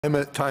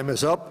Time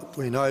is up.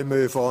 We now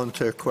move on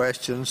to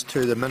questions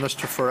to the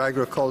Minister for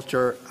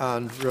Agriculture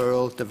and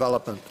Rural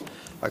Development.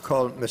 I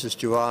call Mrs.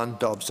 Joanne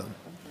Dobson.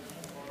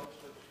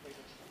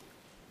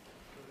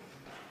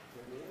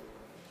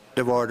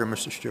 Of order,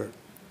 Mr. Stewart.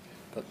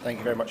 Thank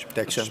you very much,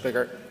 Dixon. Mr.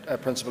 Speaker.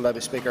 Principal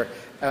Deputy Speaker,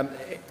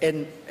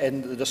 in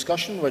the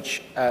discussion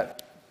which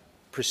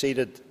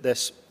preceded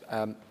this,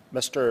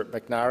 Mr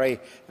McNary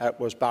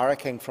was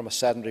barracking from a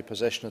sedentary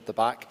position at the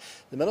back.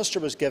 The Minister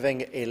was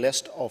giving a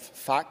list of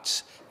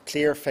facts,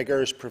 clear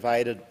figures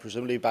provided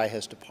presumably by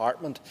his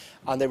department,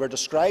 and they were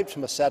described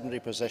from a sedentary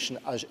position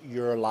as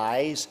your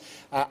lies.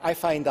 I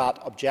find that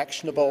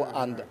objectionable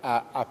and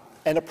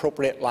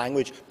inappropriate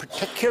language,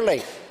 particularly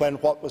when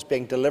what was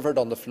being delivered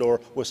on the floor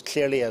was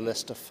clearly a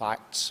list of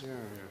facts.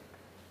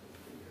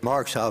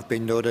 Remarks have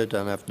been noted,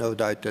 and I have no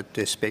doubt that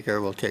the Speaker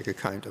will take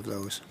account of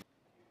those.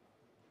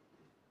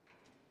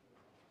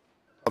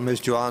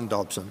 Ms. Joanne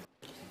Dobson.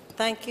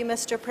 Thank you,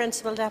 Mr.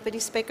 Principal Deputy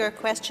Speaker.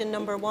 Question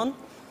number 1.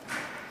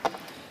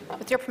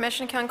 With your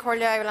permission,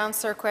 Corlia, I will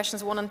answer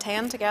questions 1 and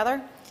 10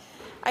 together.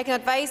 I can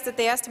advise that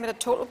the estimated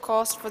total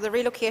cost for the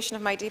relocation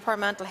of my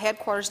departmental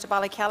headquarters to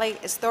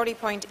Ballykelly is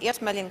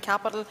 £30.8 million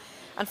capital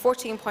and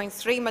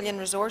 £14.3 million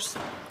resource.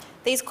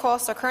 These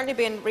costs are currently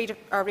being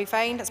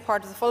refined as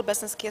part of the full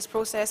business case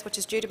process, which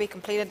is due to be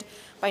completed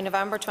by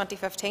November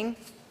 2015.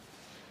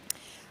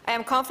 I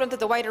am confident that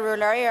the wider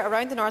rural area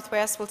around the North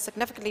West will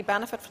significantly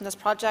benefit from this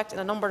project in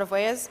a number of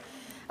ways.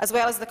 As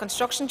well as the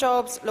construction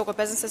jobs, local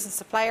businesses and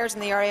suppliers in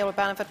the area will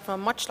benefit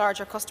from a much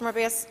larger customer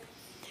base.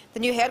 The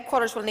new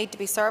headquarters will need to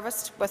be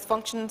serviced with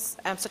functions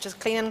such as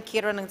cleaning,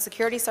 catering and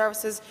security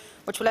services,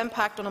 which will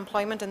impact on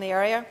employment in the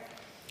area.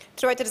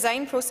 Throughout the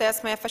design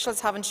process, my officials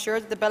have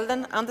ensured that the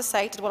building and the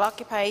site it will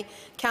occupy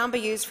can be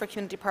used for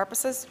community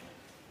purposes.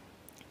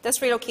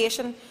 This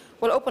relocation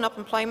will open up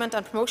employment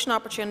and promotion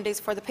opportunities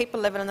for the people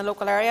living in the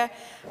local area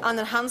and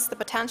enhance the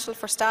potential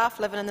for staff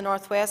living in the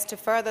North West to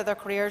further their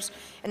careers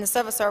in the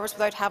civil service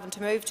without having to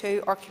move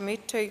to or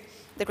commute to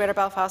the Greater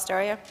Belfast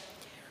area.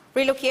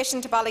 Relocation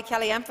to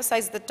Ballykelly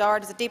emphasises that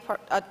DARD is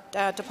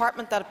a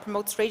department that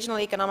promotes regional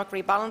economic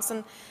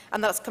rebalancing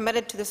and that is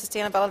committed to the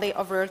sustainability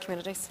of rural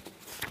communities.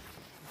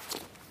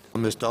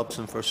 Ms.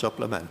 Dobson for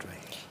supplementary.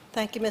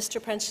 Thank you, Mr.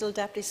 Principal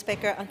Deputy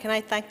Speaker, and can I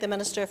thank the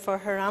Minister for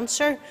her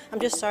answer. I'm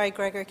just sorry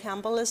Gregor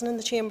Campbell isn't in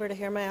the chamber to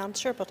hear my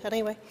answer, but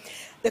anyway.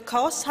 The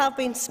costs have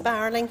been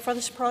spiralling for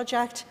this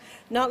project,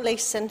 not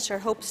least since her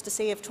hopes to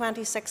save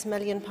 £26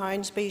 million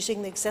by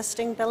using the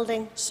existing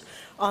buildings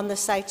on the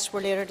sites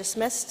were later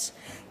dismissed.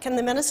 Can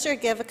the Minister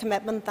give a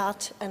commitment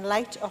that, in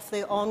light of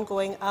the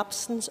ongoing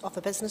absence of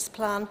a business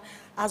plan,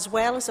 as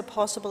well as a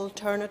possible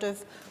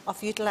alternative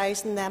of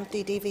utilising the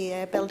empty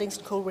DVA buildings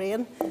in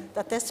Coleraine,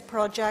 that this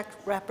project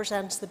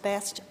represents the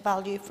best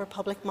value for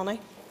public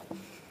money?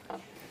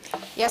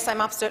 Yes,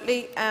 I'm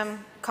absolutely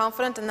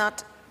confident in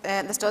that.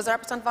 This does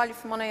represent value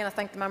for money, and I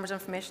think the member's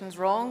information is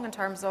wrong in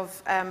terms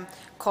of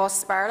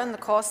cost spiralling. The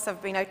costs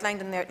have been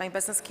outlined in the outline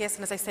business case,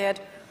 and as I said,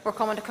 we're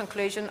coming to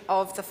conclusion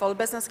of the full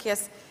business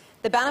case.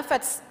 The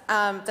benefits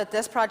that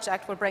this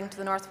project will bring to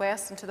the North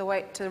West and to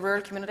the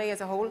rural community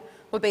as a whole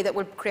will be that it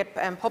will create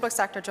public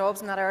sector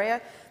jobs in that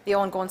area, the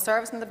ongoing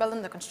service in the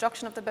building, the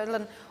construction of the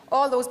building,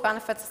 all those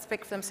benefits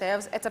speak for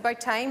themselves. It's about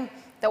time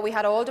that we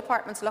had all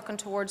departments looking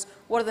towards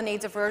what are the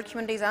needs of rural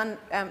communities and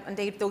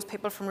indeed those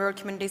people from rural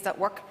communities that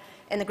work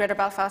in the Greater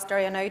Belfast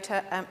area now to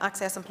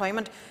access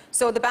employment.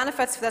 So the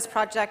benefits for this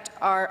project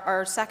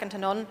are second to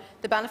none.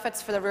 The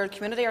benefits for the rural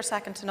community are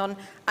second to none.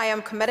 I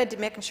am committed to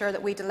making sure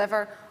that we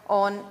deliver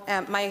on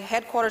my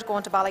headquarters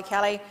going to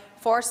Ballykelly.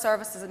 Forest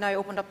Services has now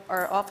opened up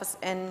our office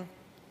in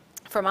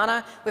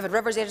Fermanagh. We've had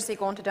Rivers Agency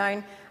going to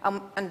Down,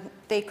 and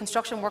the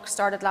construction work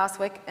started last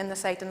week in the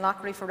site in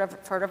Lockery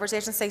for Rivers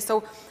Agency.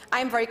 So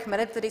I'm very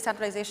committed to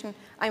decentralisation.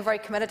 I'm very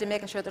committed to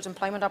making sure there's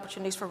employment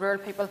opportunities for rural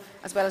people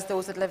as well as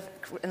those that live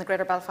in the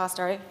Greater Belfast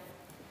area.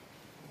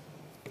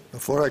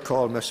 Before I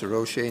call Mr.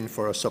 Roisin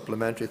for a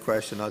supplementary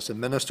question, as the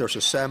Minister's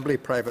Assembly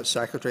Private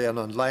Secretary and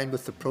in line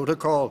with the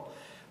protocol,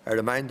 I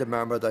remind the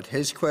member that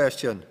his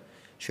question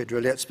should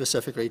relate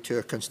specifically to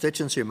a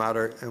constituency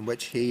matter in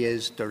which he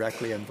is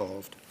directly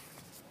involved.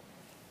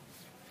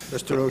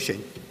 Mr.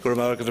 Roisin.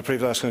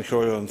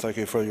 And thank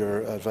you for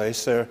your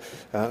advice there.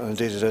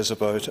 Indeed, it is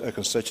about a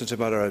constituency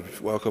matter.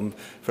 I welcome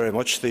very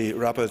much the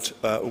rapid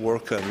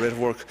work and rate of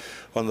work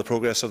on the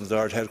progress of the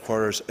DARD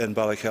headquarters in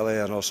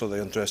Ballykelly and also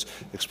the interest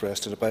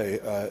expressed in it by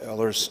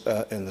others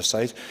in the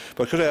site.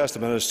 But could I ask the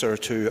Minister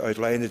to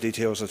outline the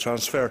details of the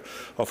transfer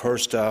of her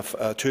staff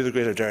to the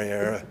Greater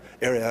Derry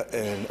area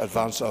in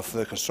advance of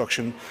the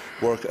construction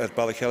work at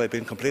Ballykelly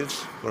being completed?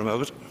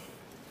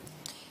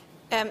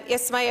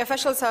 Yes, my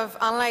officials have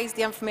analysed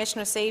the information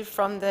received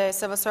from the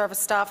civil service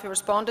staff who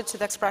responded to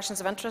the expressions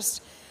of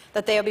interest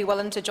that they will be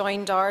willing to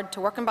join DARD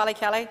to work in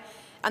Ballykelly,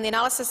 and the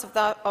analysis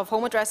of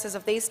home addresses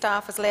of these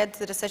staff has led to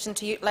the decision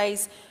to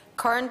utilise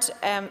current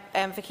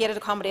vacated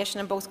accommodation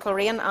in both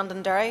Coleraine and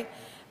in Derry.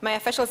 My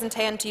officials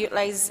intend to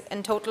utilise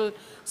in total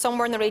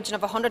somewhere in the region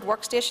of 100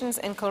 workstations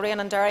in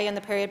Coleraine and Derry in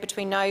the period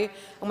between now and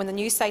when the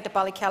new site at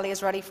Ballykelly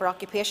is ready for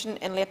occupation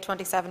in late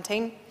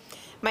 2017.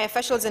 My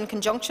officials, in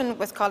conjunction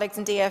with colleagues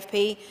in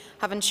DFP,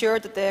 have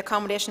ensured that the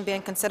accommodation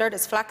being considered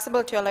is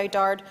flexible to allow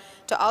DARD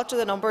to alter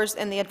the numbers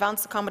in the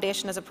advanced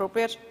accommodation as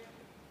appropriate.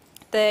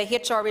 The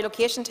HR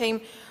relocation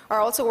team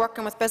are also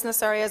working with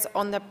business areas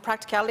on the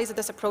practicalities of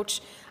this approach,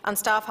 and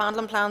staff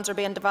handling plans are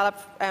being developed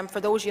for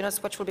those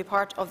units which will be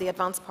part of the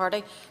advanced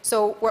party.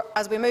 So,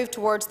 as we move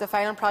towards the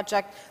final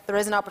project, there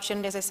is an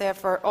opportunity, as I say,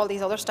 for all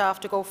these other staff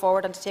to go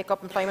forward and to take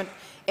up employment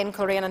in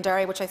Coleraine and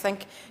Derry, which I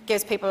think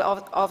gives people,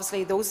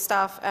 obviously those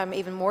staff,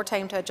 even more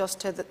time to adjust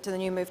to the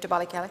new move to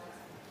Ballykelly.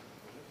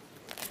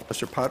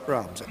 Mr. Pat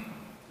Ramsey.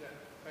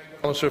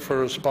 Minister for a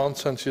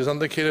response, and she has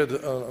indicated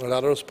in a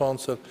letter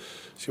response that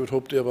she would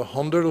hope to have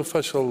 100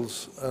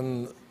 officials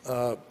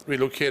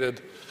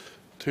relocated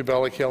to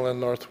Ballykelly in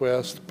North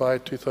West by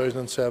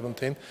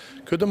 2017.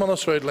 Could the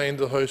Minister outline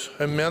to the House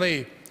how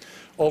many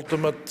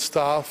ultimate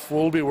staff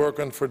will be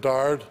working for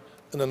DARD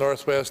in the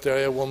North West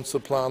area once the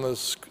plan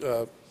is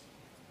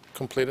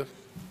completed?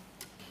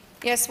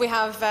 Yes, we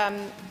have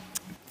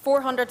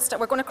 400.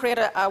 We're going to create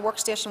a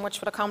workstation which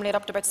would accommodate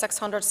up to about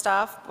 600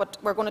 staff, but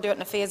we're going to do it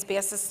on a phased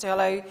basis to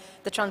allow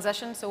the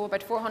transition. So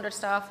about 400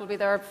 staff will be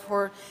there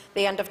before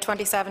the end of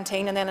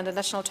 2017, and then an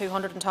additional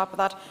 200 on top of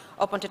that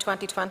up until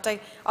 2020.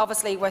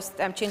 Obviously, with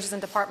changes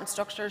in department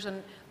structures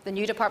and the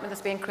new department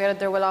that's being created,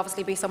 there will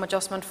obviously be some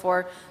adjustment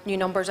for new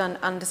numbers, and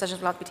decisions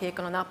will have to be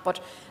taken on that. But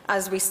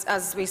as we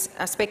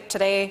speak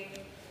today,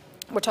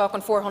 we're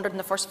talking 400 in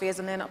the first phase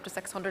and then up to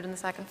 600 in the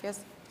second phase.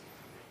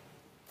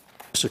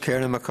 Mr.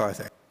 Kieran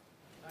McCarthy.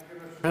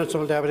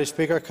 Principal Deputy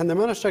Speaker, can the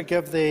Minister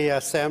give the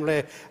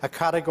Assembly a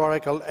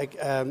categorical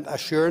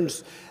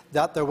assurance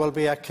that there will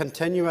be a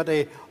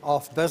continuity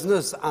of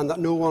business and that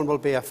no one will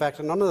be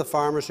affected? None of the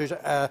farmers who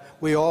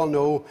we all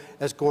know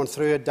is going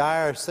through a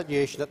dire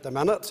situation at the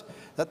minute,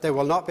 that they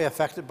will not be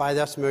affected by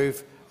this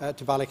move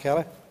to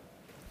Ballykelly?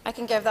 I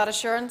can give that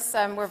assurance.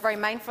 We're very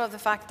mindful of the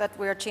fact that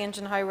we're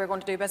changing how we're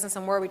going to do business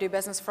and where we do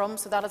business from,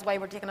 so that is why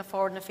we're taking it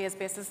forward on a phased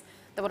basis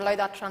that would allow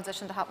that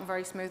transition to happen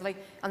very smoothly,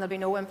 and there will be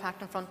no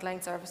impact on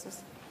frontline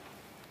services.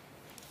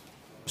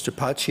 Mr.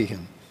 Pat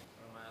Sheehan.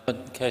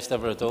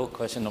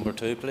 Question number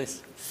 2,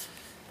 please.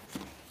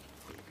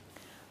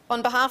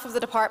 On behalf of the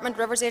Department,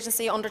 Rivers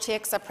Agency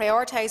undertakes a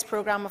prioritised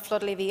programme of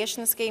flood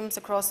alleviation schemes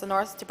across the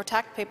north to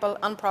protect people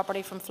and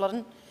property from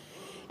flooding.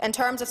 In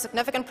terms of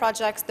significant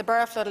projects, the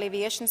Borough Flood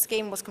Alleviation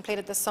Scheme was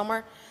completed this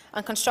summer,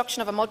 and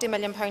construction of a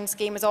multi-million-pound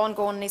scheme is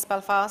ongoing in East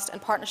Belfast in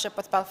partnership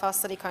with Belfast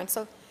City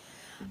Council.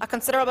 A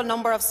considerable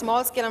number of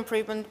small-scale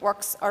improvement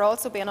works are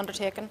also being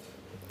undertaken.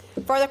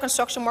 Further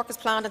construction work is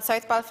planned in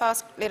South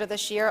Belfast later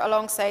this year,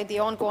 alongside the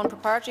ongoing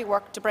preparatory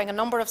work to bring a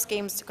number of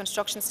schemes to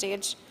construction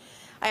stage.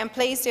 I am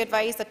pleased to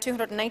advise that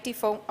 290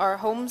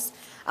 homes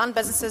and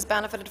businesses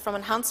benefited from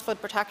enhanced flood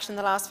protection in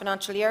the last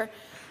financial year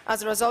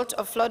as a result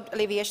of flood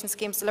alleviation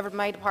schemes delivered by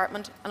my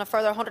department, and a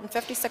further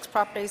 156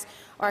 properties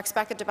are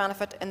expected to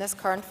benefit in this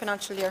current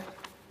financial year.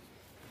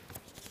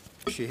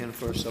 Sheehan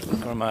for a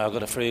supplement. I've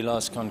got a free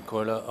loss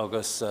concurla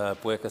August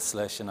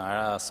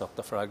Bueca/Inara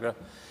Socta Fragra.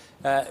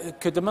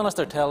 Could the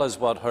Minister tell us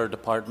what her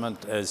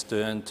department is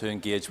doing to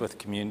engage with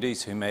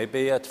communities who may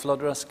be at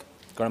flood risk?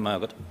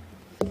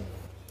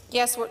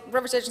 Yes,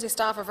 Rivers Agency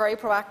staff are very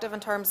proactive in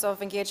terms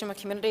of engaging with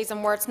communities,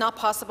 and where it's not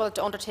possible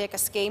to undertake a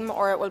scheme,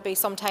 or it will be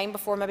some time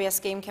before maybe a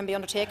scheme can be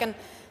undertaken,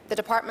 the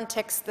department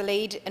takes the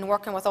lead in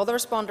working with other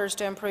responders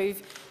to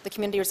improve the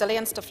community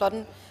resilience to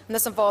flooding, and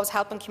this involves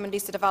helping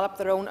communities to develop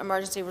their own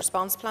emergency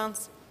response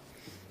plans.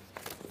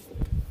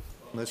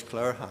 Ms.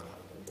 Claire Hanna.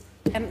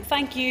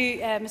 Thank you,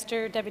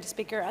 Mr Deputy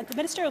Speaker. The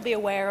Minister will be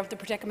aware of the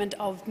predicament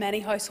of many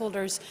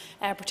householders,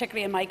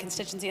 particularly in my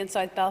constituency in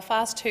South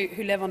Belfast,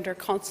 who live under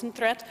constant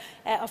threat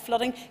of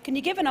flooding. Can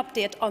you give an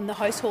update on the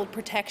Household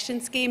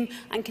Protection Scheme,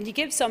 and can you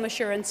give some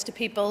assurance to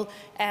people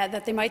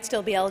that they might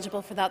still be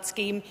eligible for that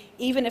scheme,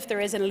 even if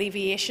there is an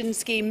alleviation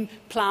scheme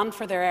planned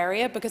for their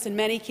area? Because in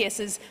many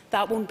cases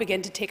that won't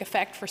begin to take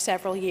effect for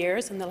several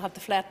years, and they'll have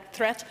the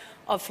threat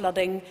of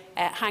flooding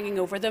hanging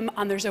over them,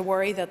 and there's a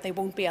worry that they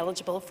won't be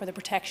eligible for the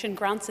protection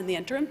grants in the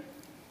interim.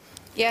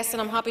 Yes,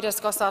 and I'm happy to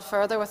discuss that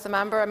further with the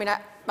member. I mean,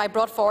 I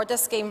brought forward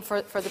this scheme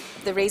for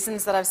the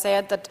reasons that I've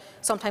said, that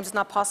sometimes it's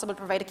not possible to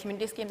provide a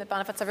community scheme that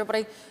benefits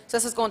everybody. So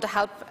this is going to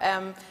help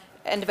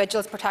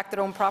individuals protect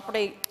their own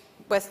property,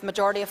 with the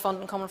majority of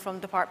funding coming from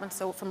departments.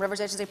 So from Rivers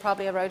Agency,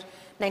 probably around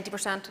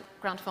 90%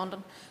 grant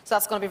funding. So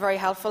that's going to be very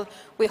helpful.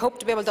 We hope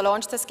to be able to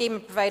launch the scheme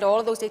and provide all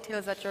of those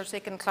details that you're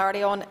seeking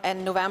clarity on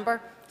in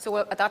November. So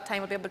at that time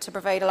we'll be able to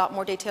provide a lot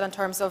more detail in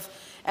terms of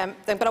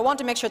but I want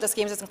to make sure the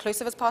scheme is as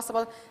inclusive as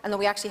possible, and that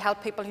we actually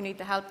help people who need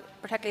the help,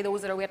 particularly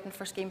those that are waiting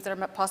for schemes that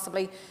are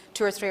possibly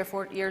 2 or 3 or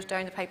 4 years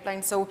down the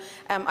pipeline. So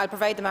I'll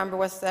provide the member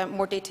with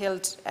more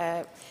detailed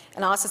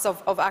analysis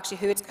of actually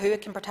who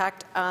it can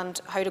protect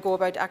and how to go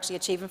about actually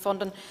achieving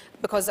funding,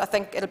 because I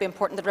think it will be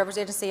important that Rivers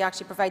Agency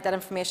actually provide that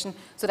information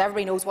so that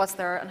everybody knows what's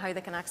there and how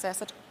they can access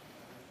it.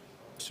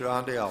 Mr.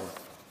 Andy Allen.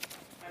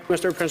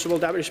 Mr Principal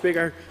Deputy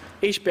Speaker,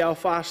 East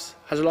Belfast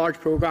has a large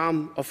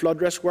programme of flood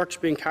risk works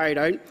being carried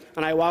out,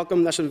 and I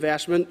welcome this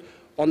investment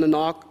on the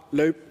Knock,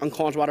 Loop and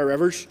Connswater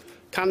rivers.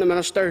 Can the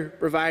Minister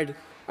provide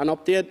an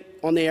update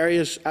on the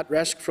areas at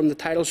risk from the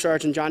tidal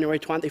surge in January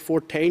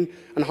 2014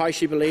 and how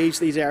she believes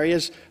these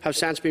areas have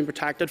since been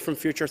protected from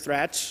future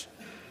threats?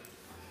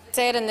 I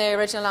said in the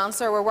original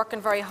answer, we're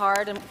working very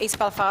hard, and East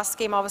Belfast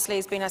scheme obviously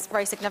has been a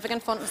very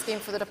significant funding scheme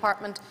for the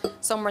department,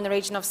 somewhere in the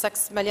region of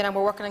 £6 million, and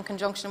we're working in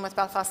conjunction with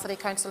Belfast City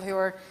Council, who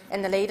are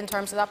in the lead in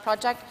terms of that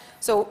project.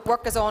 So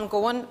work is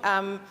ongoing.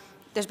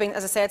 There's been,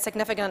 as I said,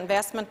 significant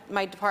investment.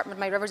 My department,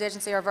 my Rivers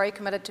Agency, are very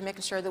committed to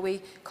making sure that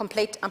we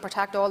complete and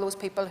protect all those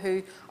people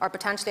who are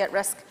potentially at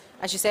risk.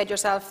 As you said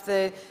yourself,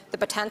 the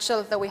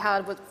potential that we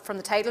had from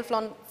the tidal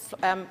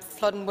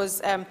flooding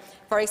was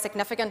very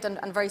significant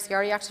and very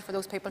scary actually for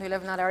those people who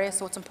live in that area.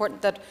 So it's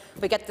important that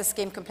we get this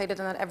scheme completed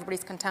and that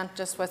everybody's content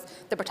just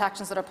with the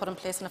protections that are put in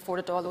place and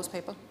afforded to all those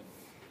people.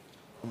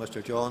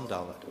 Mr John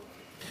Dallett.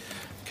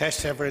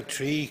 Cash Everett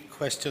 3,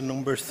 question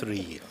number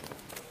 3.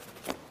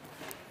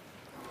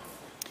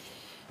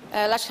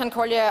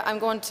 I'm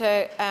going to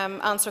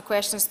answer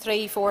questions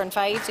 3, 4 and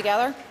 5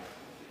 together.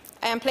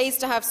 I am pleased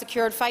to have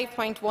secured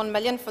 £5.1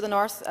 million for the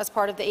North as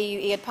part of the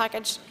EU aid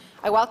package.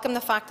 I welcome the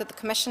fact that the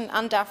Commission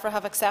and DEFRA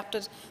have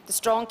accepted the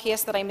strong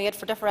case that I made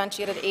for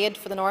differentiated aid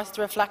for the North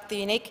to reflect the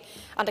unique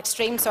and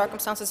extreme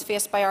circumstances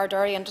faced by our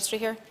dairy industry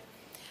here.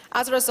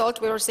 As a result,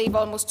 we will receive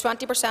almost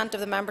 20% of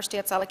the Member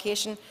States'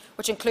 allocation,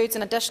 which includes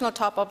an additional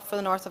top-up for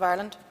the North of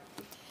Ireland.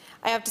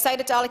 I have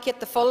decided to allocate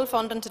the full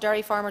funding to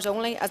dairy farmers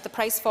only, as the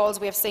price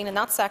falls we have seen in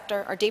that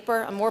sector are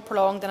deeper and more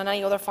prolonged than in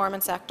any other farming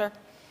sector.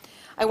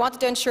 I wanted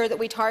to ensure that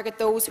we target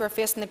those who are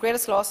facing the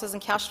greatest losses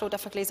and cash flow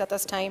difficulties at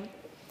this time.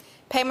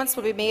 Payments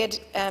will be made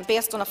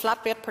based on a flat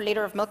rate per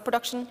litre of milk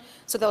production,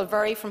 so they will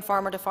vary from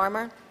farmer to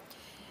farmer.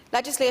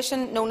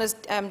 Legislation known as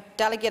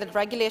delegated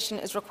regulation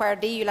is required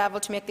at EU level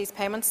to make these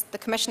payments. The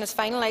Commission is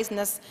finalising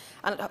this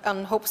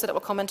and hopes that it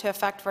will come into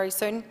effect very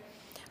soon.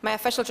 My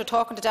officials are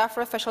talking to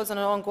DEFRA officials on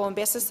an ongoing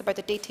basis about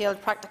the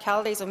detailed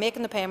practicalities of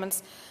making the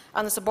payments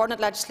and the subordinate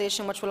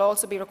legislation which will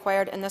also be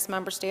required in this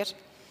Member State.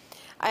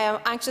 I am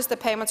anxious that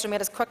payments are made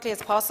as quickly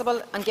as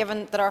possible, and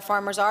given that our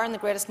farmers are in the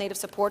greatest need of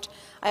support,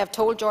 I have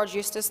told George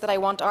Eustace that I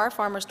want our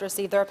farmers to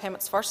receive their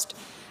payments first.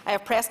 I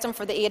have pressed him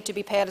for the aid to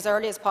be paid as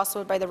early as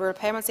possible by the Rural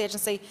Payments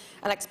Agency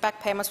and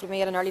expect payments will be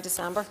made in early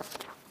December.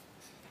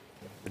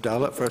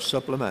 Dallett for a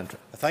supplementary.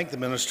 I thank the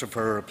Minister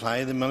for her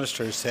reply. The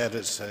Minister said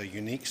it's a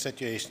unique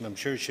situation. I'm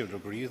sure she would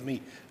agree with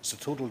me. It's a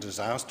total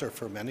disaster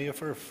for many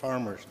of our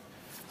farmers.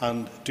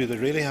 And do they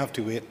really have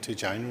to wait to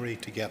January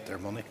to get their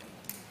money?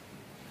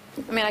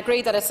 I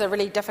agree that it's a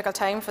really difficult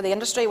time for the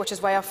industry, which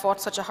is why I've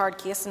fought such a hard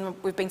case, and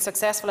we've been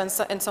successful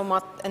in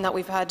somewhat in that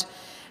we've had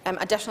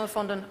additional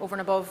funding over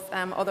and above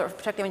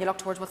particularly when you look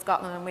towards what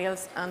Scotland and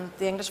Wales and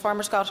the English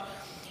farmers got.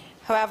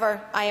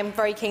 However, I am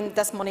very keen that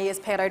this money is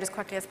paid out as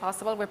quickly as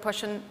possible. We're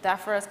pushing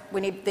DEFRA. We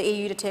need the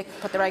EU to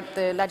put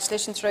the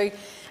legislation through,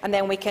 and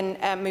then we can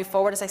move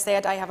forward. As I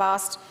said, I have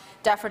asked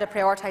DEFRA to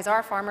prioritise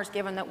our farmers,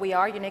 given that we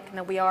are unique and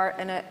that we are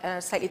in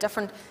a slightly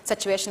different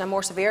situation, a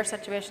more severe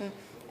situation.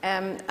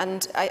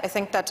 And I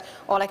think that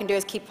all I can do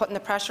is keep putting the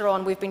pressure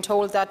on. We've been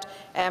told that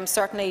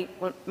certainly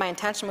my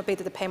intention would be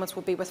that the payments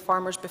will be with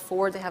farmers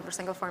before they have their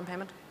single farm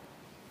payment.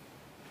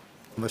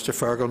 Mr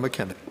Fergal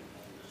McKinnon.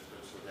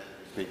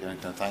 Speaker,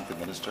 and can I thank the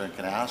Minister, and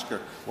can I ask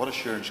her what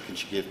assurance can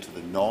she give to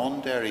the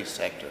non-dairy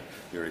sector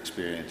who are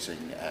experiencing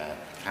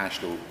cash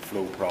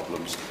flow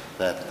problems,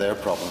 that their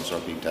problems are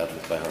being dealt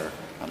with by her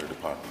and her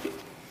department?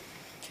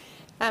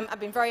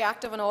 I've been very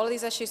active on all of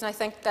these issues, and I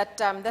think that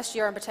this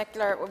year in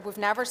particular, we've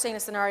never seen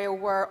a scenario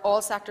where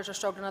all sectors are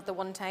struggling at the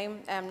one time.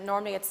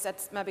 Normally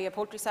it's maybe a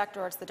poultry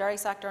sector or it's the dairy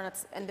sector and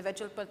it's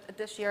individual, but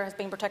this year has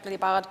been particularly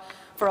bad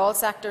for all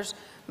sectors.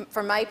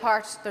 For my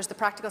part, there's the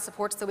practical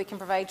supports that we can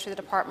provide through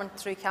the department,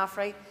 through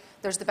CAFRE.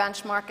 There's the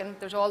benchmarking,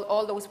 there's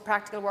all those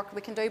practical work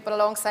we can do, but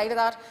alongside of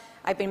that,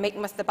 I've been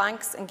meeting with the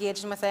banks,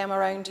 engaging with them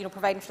around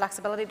providing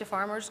flexibility to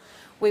farmers.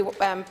 We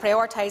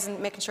prioritising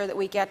making sure that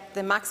we get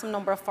the maximum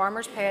number of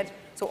farmers paid,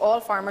 so all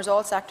farmers,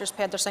 all sectors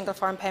paid their single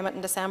farm payment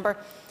in December,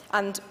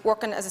 and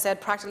working, as I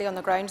said, practically on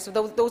the ground. So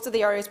those are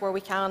the areas where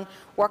we can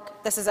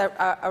work. This is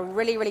a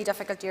really, really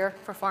difficult year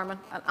for farming,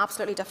 an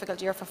absolutely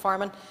difficult year for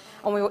farming.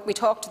 And we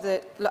talk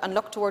to and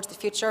look towards the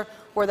future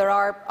where there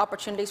are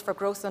opportunities for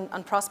growth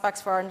and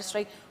prospects for our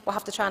industry. We'll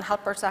have to try and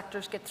help our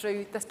sectors get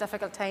through this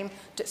difficult time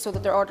so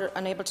that they're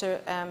able to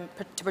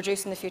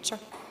produce in the future.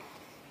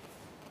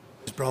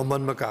 Ms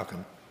Bronwyn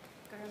McGuckin.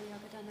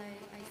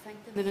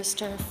 The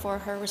Minister for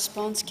her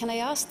response. Can I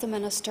ask the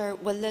Minister,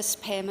 will this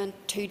payment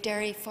to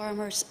dairy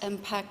farmers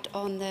impact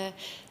on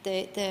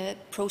the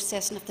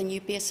processing of the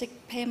new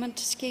basic payment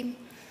scheme?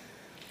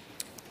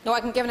 No, I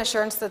can give an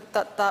assurance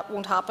that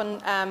won't happen.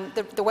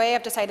 The way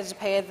I've decided to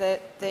pay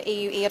the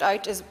EU aid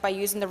out is by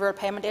using the Rural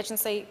Payment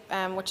Agency,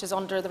 which is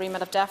under the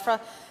remit of DEFRA.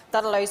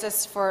 That allows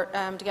us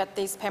to get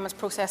these payments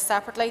processed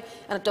separately,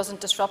 and it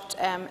doesn't disrupt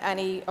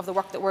any of the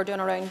work that we're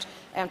doing around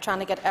trying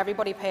to get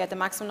everybody paid, the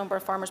maximum number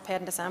of farmers paid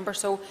in December.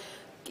 So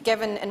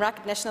given in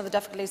recognition of the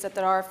difficulties that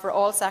there are for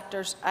all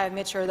sectors, I have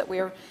made sure that we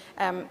are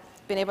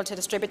being able to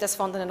distribute this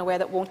funding in a way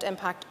that won't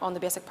impact on the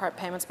basic part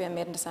payments being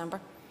made in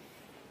December.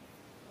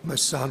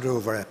 Ms Sandra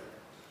O'Brien.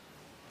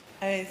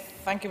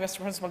 Thank you,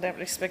 Mr Principal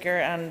Deputy Speaker.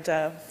 And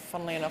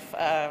funnily enough,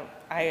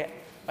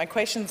 my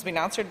question's been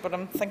answered, but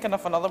I'm thinking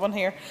of another one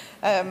here.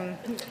 In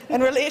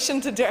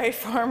relation to dairy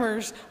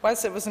farmers,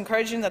 whilst it was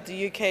encouraging that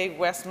the UK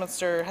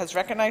Westminster has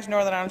recognised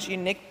Northern Ireland's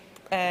unique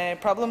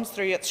problems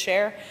through its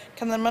share,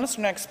 can the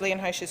Minister now explain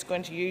how she is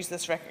going to use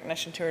this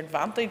recognition to her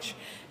advantage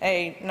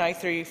now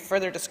through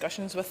further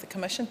discussions with the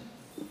Commission?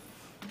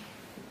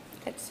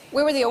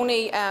 We were the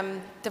only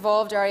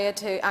devolved area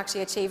to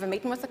actually achieve a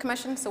meeting with the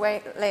Commission. So we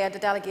led a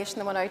delegation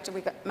that went out and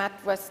we met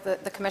with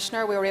the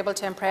Commissioner. We were able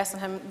to impress on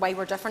him why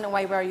we're different and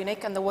why we're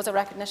unique, and there was a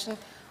recognition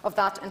of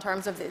that in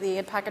terms of the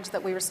aid package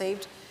that we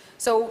received.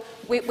 So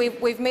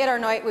we've made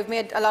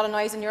a lot of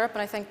noise in Europe,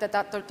 and I think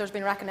that there's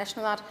been recognition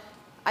of that.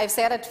 I've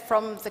said it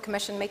from the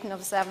Commission meeting of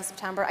the 7th of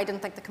September. I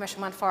didn't think the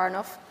Commission went far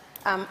enough.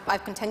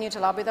 I've continued to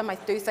lobby them. I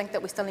do think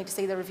that we still need to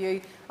see the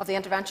review of the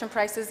intervention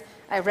prices.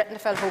 I've written to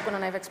Phil Hogan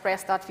and I've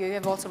expressed that view.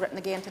 I've also written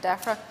again to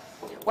DEFRA.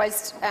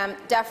 Whilst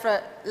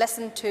DEFRA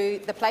listened to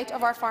the plight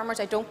of our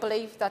farmers, I don't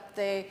believe that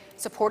they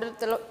supported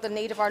the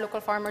need of our local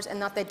farmers in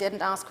that they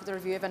didn't ask for the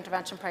review of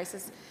intervention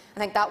prices. I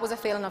think that was a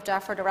failing of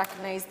DEFRA to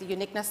recognise the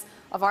uniqueness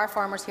of our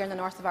farmers here in the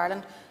north of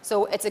Ireland.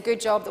 So it's a good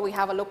job that we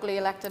have a locally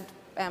elected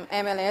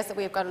MLAs, that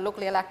we have got a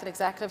locally elected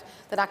executive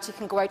that actually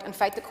can go out and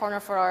fight the corner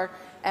for our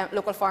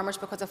local farmers,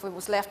 because if it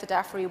was left to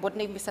DEFRA, we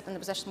wouldn't even be sitting in the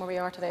position where we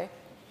are today.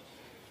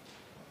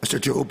 Mr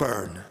Joe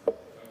Byrne.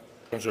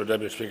 Mr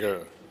Deputy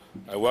Speaker,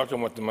 I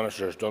welcome what the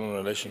Minister has done in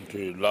relation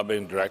to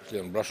lobbying directly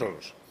in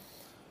Brussels.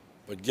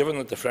 But given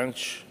that the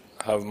French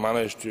have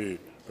managed to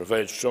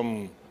provide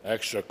some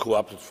extra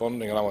co-opted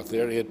funding along with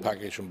their aid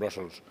package from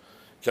Brussels,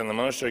 can the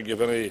Minister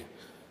give any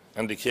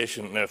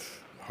indication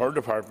if her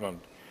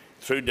department,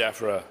 through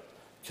DEFRA,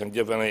 can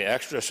give any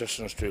extra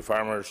assistance to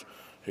farmers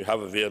who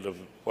have availed of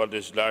what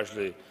is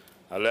largely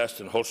a less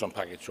than wholesome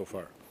package so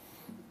far?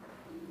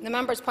 The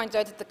members point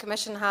out that the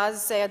Commission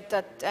has said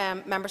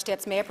that Member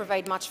States may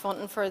provide match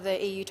funding for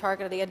the EU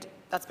targeted aid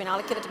that's been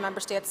allocated to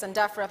Member States, and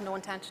DEFRA have no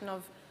intention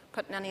of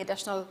putting any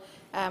additional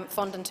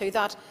funding to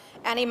that.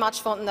 Any match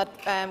funding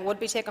that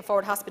would be taken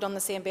forward has to be done on the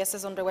same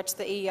basis under which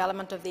the EU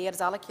element of the aid is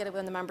allocated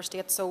within the Member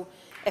States. So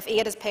if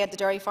aid is paid to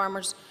dairy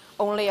farmers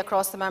only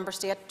across the Member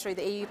State through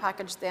the EU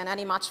package, then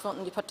any match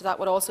funding you put to that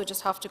would also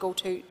just have to go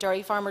to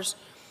dairy farmers.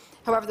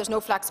 However, there is no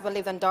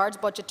flexibility within DARD's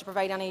budget to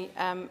provide any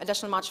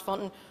additional match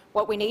funding.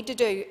 What we need to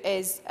do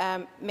is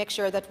make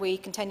sure that we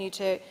continue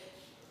to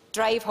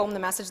drive home the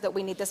message that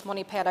we need this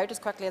money paid out as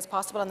quickly as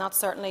possible, and that's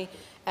certainly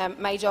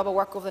my job of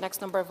work over the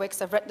next number of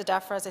weeks. I've written to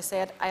DEFRA, as I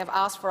said. I have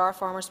asked for our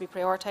farmers to be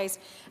prioritised,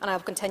 and I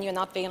will continue in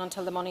that vein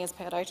until the money is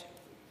paid out.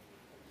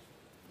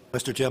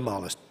 Mr Jim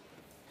Mallis.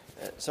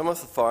 Some of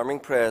the farming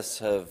press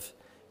have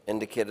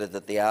indicated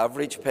that the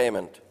average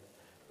payment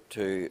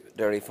to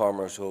dairy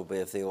farmers will be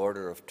of the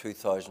order of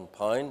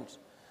 £2,000.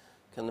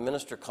 Can the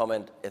Minister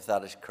comment if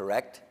that is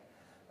correct?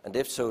 And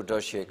if so,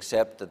 does she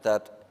accept that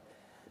that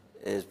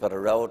is but a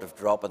relative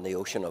drop in the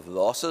ocean of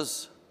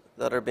losses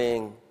that are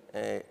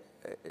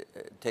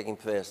taking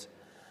place?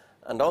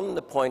 And on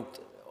the point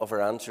of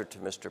her answer to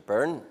Mr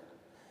Byrne,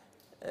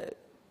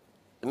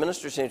 the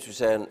Minister seems to be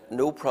saying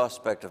no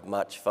prospect of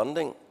match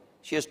funding.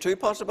 She has two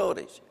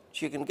possibilities.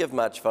 She can give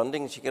match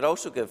funding. She can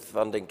also give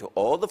funding to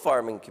all the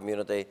farming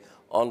community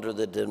under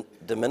the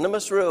de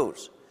minimis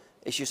rules.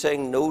 Is she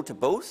saying no to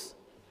both?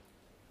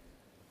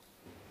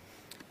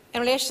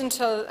 In relation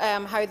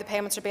to how the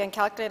payments are being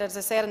calculated, as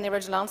I said in the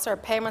original answer,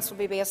 payments will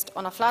be based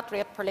on a flat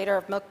rate per litre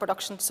of milk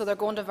production, so they're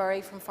going to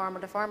vary from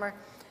farmer to farmer.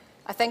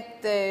 I think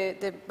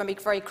the maybe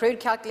very crude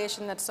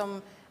calculation that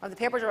some of the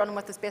papers are running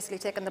with is basically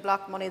taking the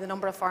block money, the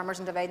number of farmers,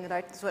 and dividing it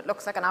out, so it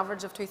looks like an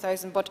average of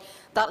 2,000, but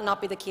that will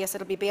not be the case. It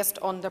will be based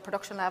on their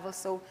production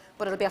levels,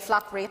 but it will be a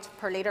flat rate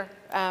per litre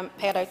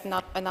paid out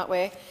in that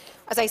way.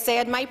 As I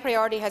said, my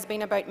priority has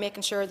been about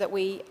making sure that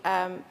we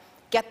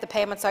get the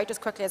payments out as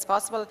quickly as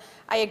possible.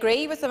 I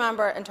agree with the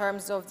member in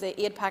terms of the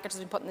aid package that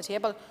has been put on the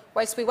table.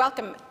 Whilst we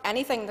welcome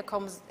anything that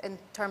comes in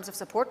terms of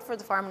support for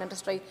the farming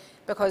industry,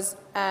 because,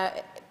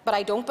 but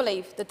I don't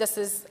believe that this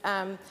is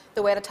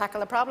the way to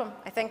tackle the problem.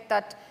 I think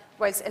that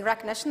whilst in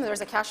recognition there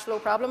is a cash flow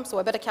problem, so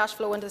a bit of cash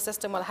flow into the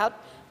system will help,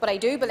 but I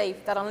do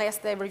believe that unless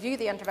they review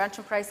the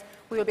intervention price,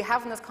 we will be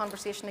having this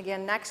conversation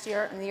again next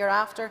year and the year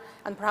after,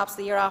 and perhaps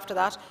the year after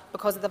that,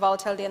 because of the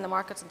volatility in the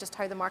markets and just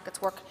how the markets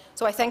work.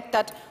 So I think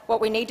that what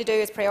we need to do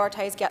is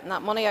prioritise getting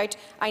that money out.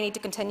 I need to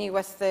continue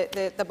with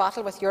the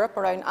battle with Europe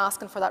around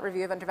asking for that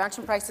review of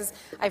intervention prices.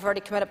 I've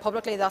already committed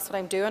publicly that's what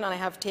I'm doing, and I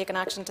have taken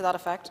action to that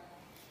effect.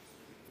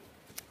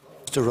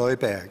 Mr Roy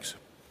Beggs.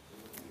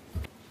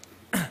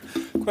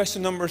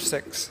 Question number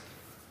 6.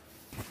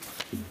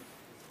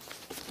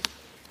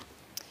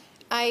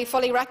 I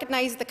fully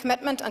recognise the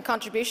commitment and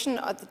contribution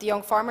that the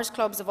Young Farmers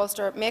Clubs of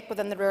Ulster make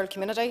within the rural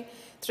community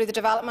through the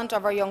development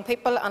of our young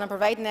people and in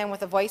providing them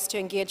with a voice to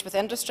engage with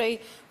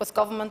industry, with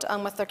government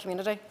and with their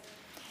community.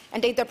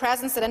 Indeed, their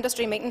presence at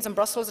industry meetings in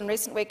Brussels in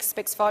recent weeks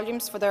speaks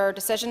volumes for their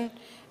decision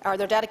or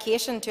their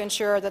dedication to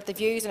ensure that the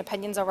views and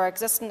opinions of our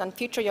existing and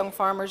future young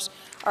farmers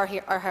are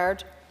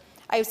heard.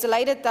 I was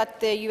delighted that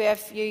the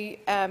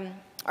UFU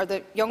or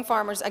the young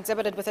farmers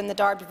exhibited within the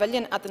Dard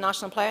Pavilion at the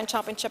National Ploughing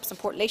Championships in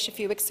Portlaoise a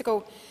few weeks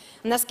ago,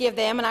 and this gave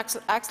them an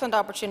excellent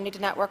opportunity to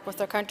network with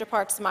their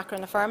counterparts in Macra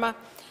na Firma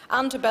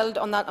and to build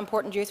on that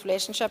important youth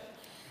relationship.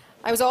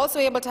 I was also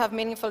able to have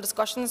meaningful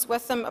discussions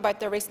with them about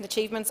their recent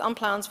achievements and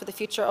plans for the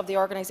future of the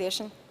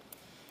organisation.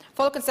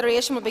 Full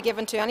consideration will be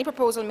given to any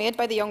proposal made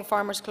by the Young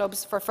Farmers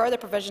Clubs for further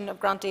provision of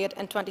grant aid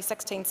in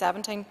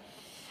 2016-17.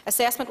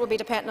 Assessment will be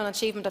dependent on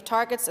achievement of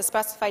targets as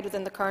specified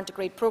within the current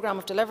agreed programme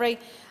of delivery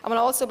and will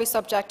also be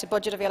subject to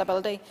budget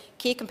availability,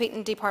 key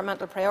competing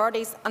departmental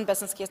priorities and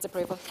business case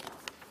approval.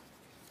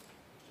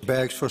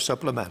 Begs for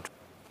supplementary.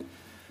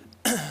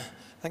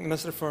 Thank the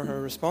Minister for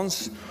her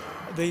response.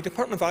 The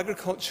Department of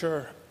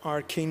Agriculture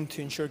are keen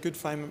to ensure good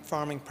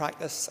farming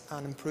practice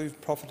and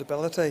improve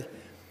profitability,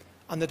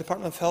 and the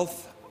Department of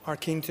Health are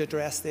keen to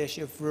address the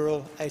issue of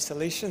rural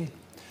isolation.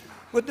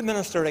 Would the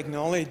Minister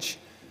acknowledge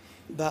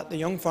that the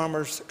Young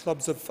Farmers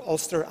Clubs of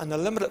Ulster and the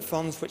limited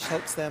funds which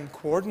helps them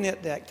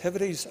coordinate the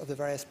activities of the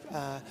various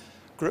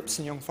groups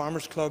and Young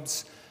Farmers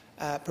Clubs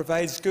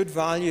provides good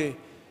value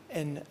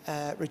in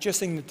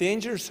reducing the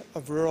dangers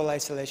of rural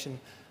isolation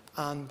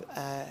and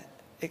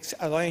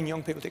allowing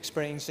young people to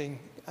experiencing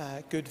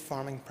good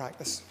farming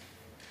practice?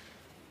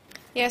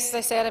 Yes, as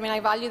I said, I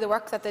value the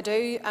work that they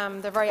do.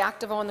 They're very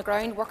active on the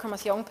ground, working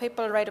with young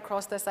people right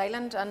across this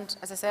island. And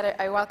as I said,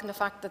 I welcome the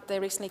fact that they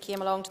recently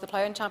came along to the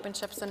Ploughing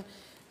Championships and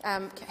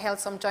held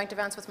some joint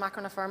events with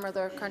Macra na Firma,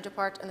 their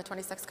counterpart in the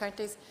 26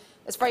 counties.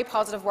 It's very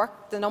positive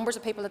work. The numbers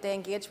of people that they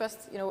engage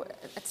with,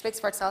 it speaks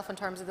for itself in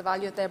terms of the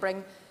value that they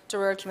bring to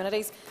rural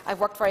communities. I've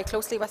worked very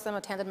closely with them,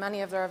 attended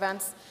many of their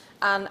events,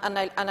 and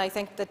I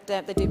think that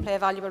they do play a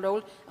valuable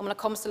role. And when it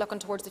comes to looking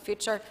towards the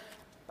future,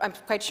 I'm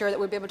quite sure that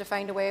we'll be able to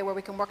find a way where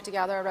we can work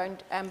together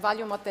around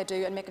valuing what they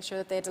do and making sure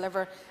that they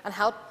deliver and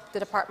help the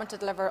department to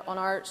deliver on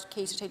our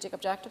key strategic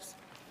objectives.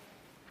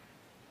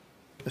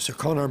 Mr.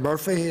 Conor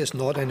Murphy is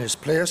not in his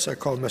place. I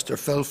call Mr.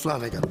 Phil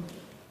Flanagan.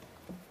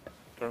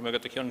 I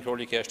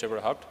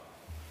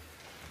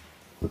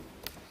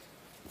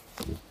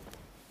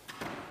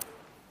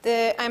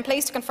am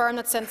pleased to confirm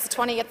that since the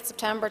 28th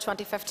September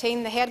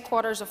 2015, the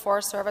headquarters of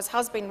Forest Service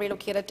has been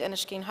relocated to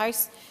Inniskeen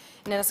House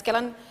in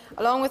Enniskillen.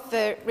 Along with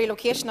the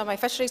relocation of my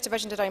Fisheries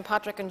Division to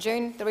Downpatrick in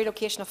June, the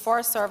relocation of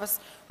Forest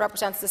Service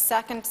represents the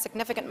second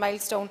significant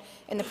milestone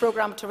in the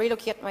programme to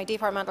relocate my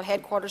departmental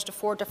headquarters to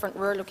 4 different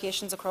rural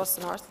locations across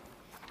the north.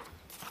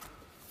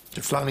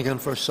 Mr. Flanagan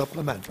for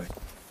supplementary.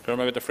 I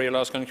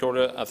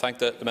thank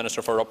the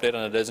Minister for her update,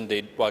 and it is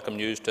indeed welcome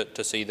news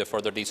to see the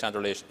further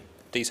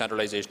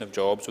decentralisation of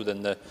jobs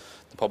within the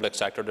public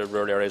sector to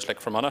rural areas like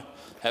Fermanagh.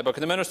 But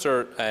can the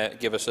Minister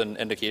give us an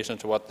indication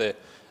as to what the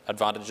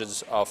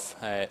advantages of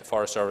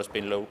Forest Service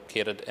being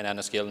located in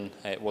Enniskillen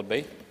would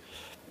be?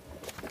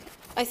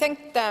 I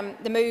think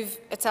the move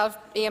itself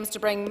aims to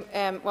bring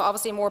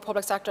obviously more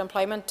public sector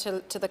employment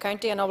to the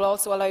county, and it will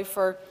also allow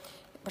for,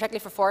 particularly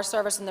for Forest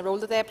Service and the role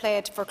that they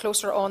play, for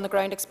closer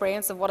on-the-ground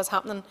experience of what is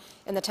happening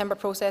in the timber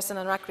processing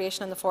and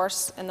recreation in the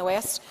forests in the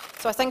west.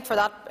 So I think for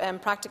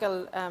that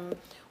practical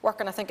work,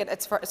 and I think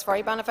it's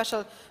very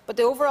beneficial. But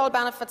the overall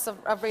benefits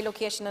of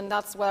relocation, and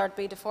that's whether it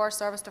be to Forest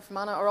Service, to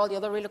Fermanagh, or all the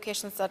other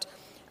relocations that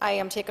I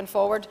am taking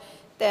forward,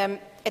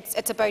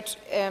 it's about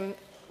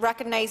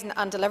recognising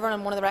and delivering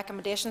on one of the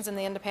recommendations in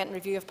the independent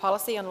review of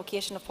policy on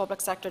location of public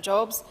sector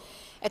jobs.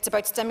 It's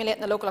about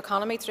stimulating the local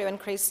economy through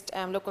increased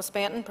local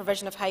spending,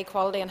 provision of high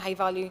quality and high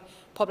value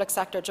public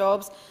sector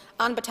jobs,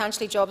 and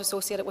potentially jobs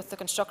associated with the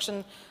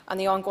construction and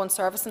the ongoing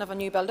servicing of a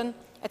new building.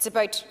 It's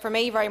about, for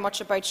me, very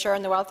much about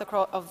sharing the wealth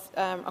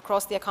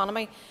across the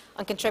economy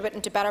and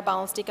contributing to better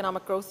balanced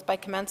economic growth by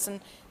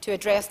commencing to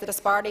address the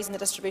disparities in the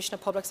distribution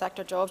of public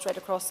sector jobs right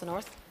across the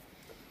north.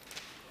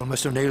 Well,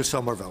 Mr. Neil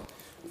Somerville.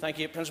 Thank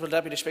you, Principal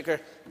Deputy Speaker.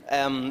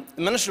 The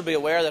Minister will be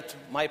aware that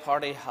my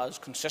party has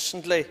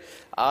consistently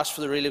asked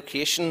for the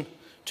relocation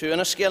to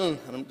Enniskillen,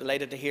 and I'm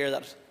delighted to hear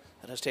that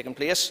it has taken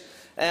place.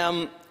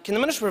 Can the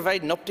Minister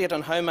provide an update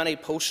on how many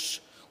posts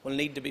will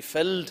need to be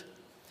filled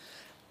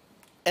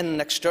in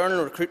an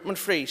external recruitment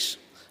freeze,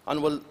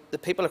 and will the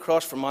people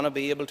across Fermanagh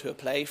be able to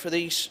apply for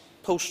these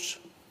posts?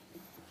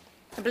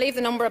 I believe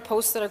the number of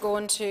posts that are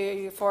going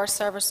to Forest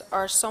Service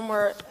are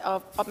somewhere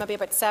up maybe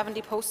about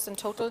 70 posts in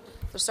total.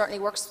 There's certainly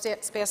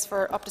workspace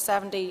for up to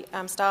 70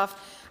 staff,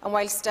 and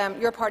whilst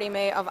your party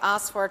may have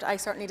asked for it, I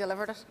certainly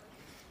delivered it.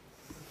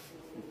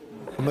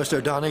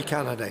 Mr. Donny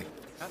Kennedy.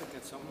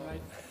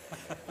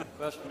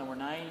 Question number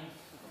 9.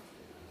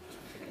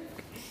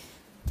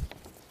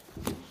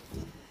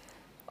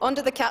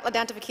 Under the Cattle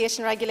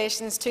Identification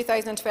Regulations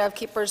 2012,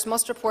 keepers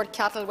must report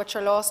cattle which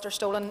are lost or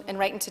stolen in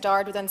writing to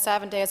Dard within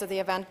 7 days of the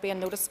event being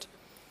noticed.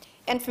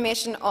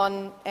 Information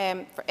on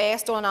for A,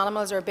 stolen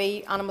animals, or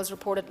B, animals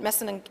reported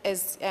missing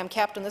is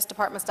kept in this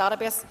department's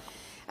database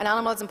and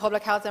Animals and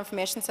Public Health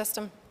Information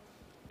System.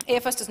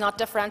 APHIS does not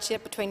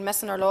differentiate between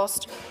missing or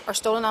lost or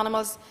stolen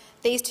animals.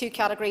 These two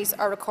categories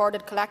are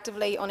recorded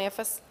collectively on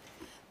APHIS.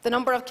 The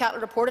number of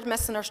cattle reported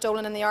missing or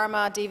stolen in the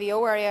Armagh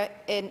DVO area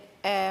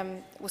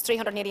was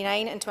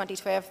 389 in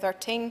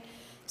 2012-13,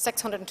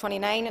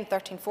 629 in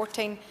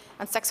 13-14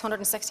 and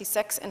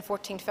 666 in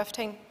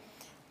 14-15.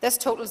 This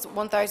totals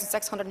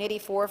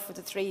 1,684 for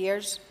the 3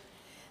 years.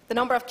 The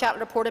number of cattle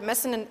reported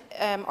missing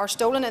or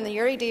stolen in the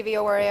Uri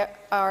DVO area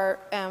are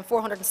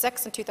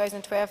 406 in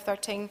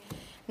 2012-13,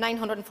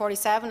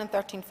 947 in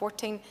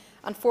 13-14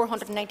 and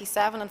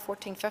 497 in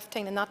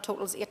 14-15, and that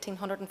totals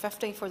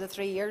 1,850 for the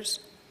 3 years.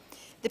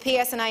 The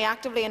PSNI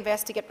actively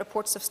investigate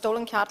reports of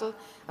stolen cattle,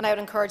 and I would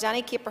encourage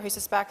any keeper who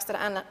suspects that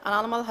an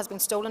animal has been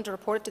stolen to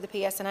report it to the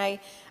PSNI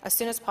as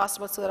soon as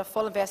possible so that a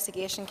full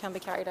investigation can be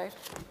carried out.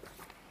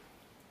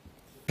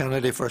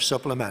 Kennedy for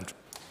supplement.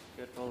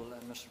 Grateful,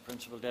 Mr.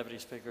 Principal Deputy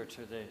Speaker,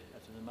 to the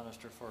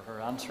Minister for her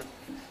answer.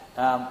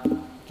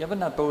 Given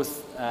that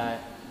both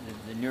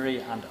the Newry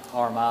and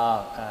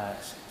Armagh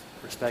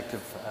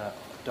respective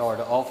DARD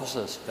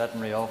offices,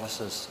 veterinary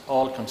offices,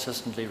 all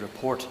consistently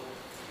report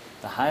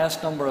the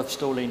highest number of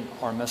stolen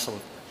or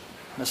missing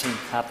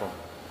cattle,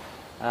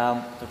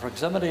 the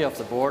proximity of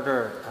the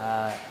border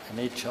in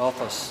each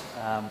office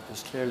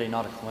is clearly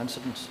not a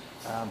coincidence.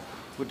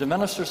 Would the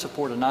Minister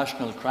support a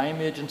National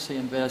Crime Agency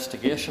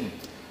investigation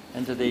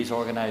into these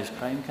organised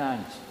crime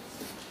gangs?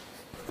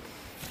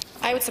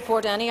 I would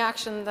support any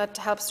action that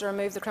helps to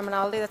remove the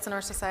criminality that's in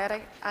our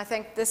society. I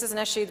think this is an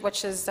issue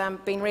which has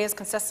been raised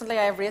consistently.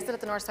 I have raised it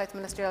at the North South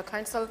Ministerial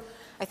Council.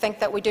 I think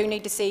that we do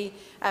need to see,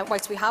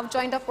 whilst we have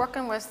joined up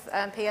working with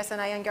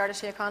PSNI and Garda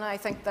Síochána, I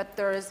think that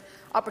there is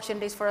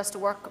opportunities for us to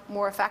work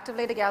more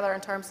effectively together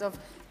in terms of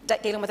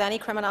dealing with any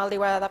criminality,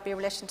 whether that be in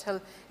relation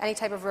to any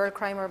type of rural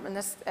crime or in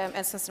this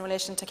instance in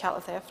relation to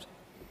cattle theft.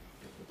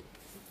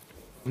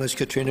 Ms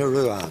Katrina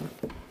Ruan.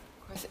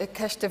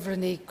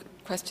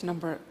 Question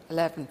number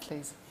 11,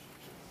 please.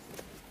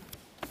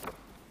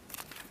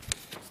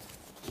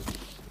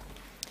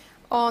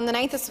 On the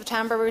 9th of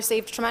September, we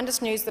received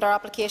tremendous news that our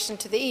application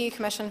to the EU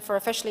Commission for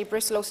officially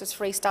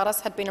brucellosis-free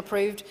status had been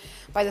approved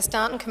by the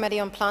Standing Committee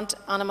on Plant,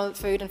 Animal,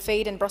 Food and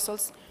Feed in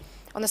Brussels.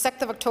 On the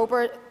 6th of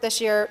October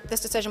this year,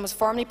 this decision was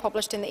formally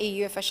published in the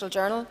EU Official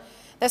Journal.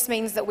 This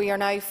means that we are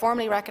now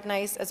formally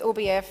recognised as an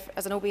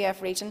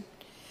OBF region.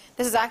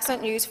 This is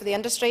excellent news for the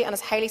industry and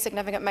is a highly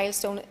significant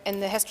milestone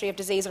in the history of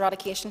disease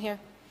eradication here.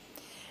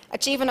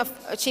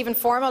 Achieving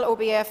formal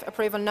OBF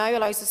approval now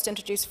allows us to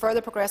introduce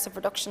further progressive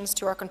reductions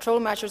to our control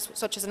measures,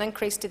 such as an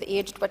increase to the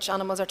age at which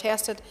animals are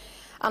tested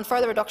and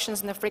further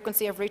reductions in the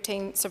frequency of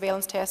routine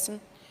surveillance testing.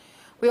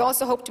 We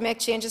also hope to make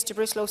changes to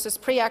brucellosis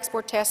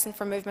pre-export testing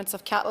for movements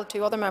of cattle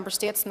to other Member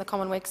States in the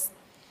coming weeks.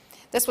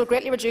 This will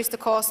greatly reduce the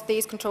cost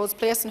these controls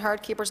place on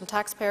herd keepers and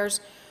taxpayers,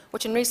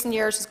 which in recent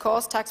years has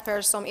cost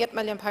taxpayers some £8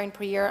 million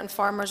per year and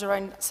farmers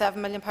around £7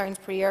 million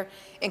per year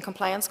in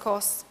compliance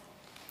costs.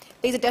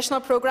 These additional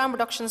programme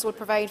reductions will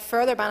provide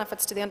further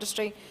benefits to the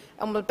industry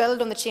and will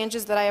build on the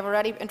changes that I have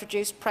already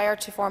introduced prior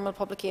to formal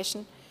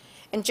publication.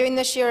 In June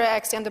this year, I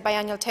extended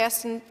biannual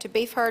testing to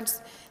beef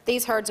herds.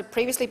 These herds have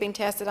previously been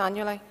tested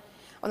annually.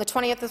 On the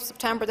 20th of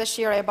September this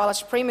year, I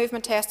abolished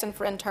pre-movement testing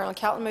for internal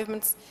cattle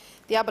movements.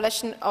 The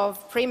abolition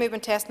of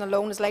pre-movement testing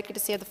alone is likely to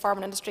save the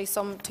farming industry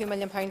some £2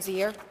 million a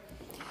year.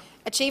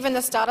 Achieving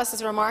this status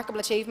is a remarkable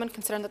achievement,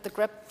 considering that the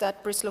grip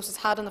that brucellosis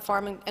had on the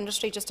farming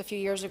industry just a few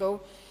years ago.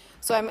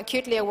 So I am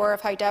acutely aware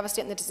of how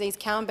devastating the disease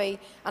can be,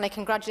 and I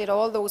congratulate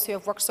all those who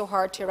have worked so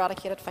hard to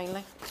eradicate it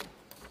finally.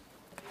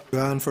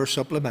 For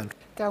supplement.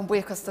 I'd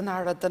like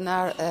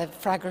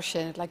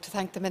to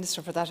thank the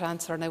Minister for that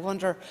answer, and I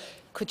wonder,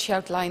 could she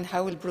outline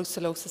how will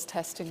brucellosis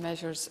testing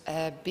measures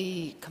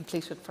be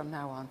completed from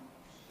now on?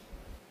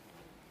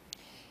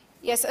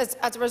 Yes,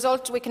 as a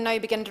result, we can now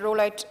begin to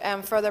roll out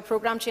further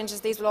programme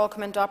changes. These will all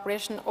come into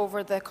operation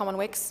over the coming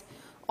weeks.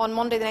 On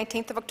Monday, the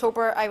 19th of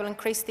October, I will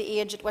increase the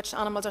age at which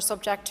animals are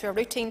subject to a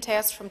routine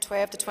test from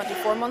 12 to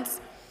 24 months.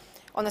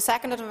 On the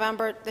 2nd of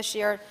November this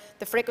year,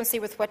 the frequency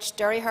with which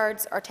dairy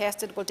herds are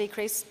tested will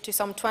decrease to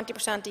some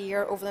 20% a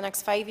year over the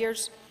next 5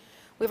 years.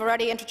 We have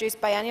already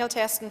introduced biennial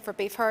testing for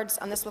beef herds,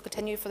 and this will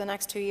continue for the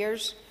next 2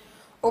 years.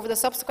 Over the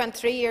subsequent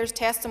 3 years,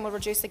 testing will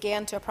reduce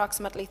again to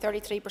approximately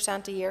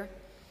 33% a year.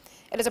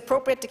 It is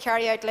appropriate to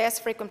carry out less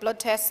frequent blood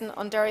testing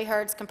on dairy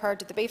herds compared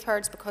to the beef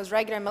herds because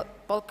regular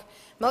bulk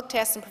milk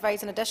testing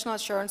provides an additional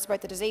assurance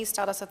about the disease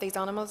status of these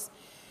animals.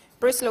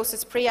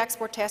 Brucellosis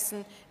pre-export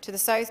testing to the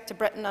south, to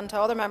Britain and to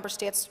other Member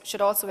States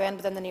should also end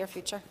within the near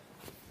future.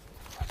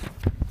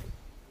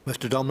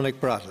 Mr Dominic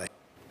Bradley.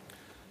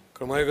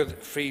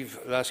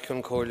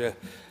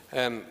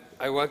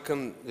 I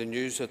welcome the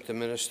news that the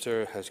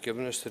Minister has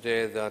given us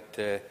today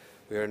that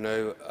we are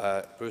now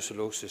a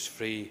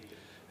brucellosis-free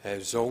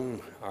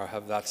zone, or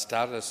have that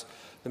status.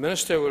 The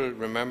Minister will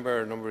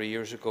remember a number of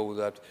years ago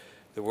that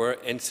there were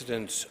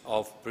incidents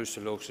of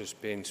brucellosis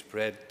being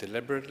spread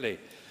deliberately.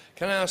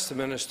 Can I ask the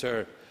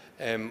Minister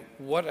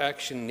what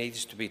action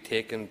needs to be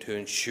taken to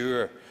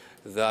ensure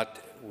that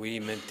we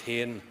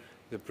maintain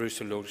the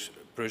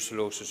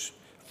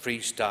brucellosis-free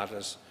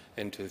status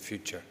into the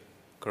future.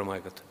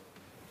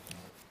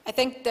 I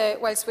think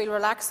that whilst we'll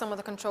relax some of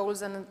the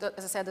controls, and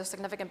as I said, there's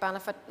significant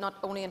benefit not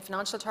only in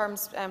financial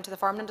terms to the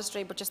farming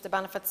industry, but just the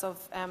benefits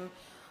of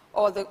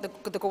all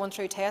the going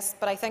through tests.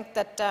 But I think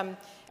that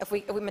if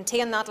we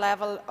maintain that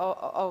level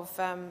of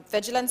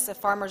vigilance, if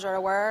farmers are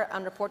aware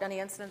and report any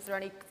incidents or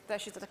any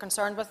issues that they're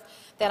concerned with,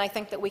 then I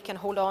think that we can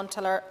hold on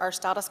to our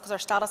status, because our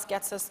status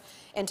gets us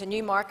into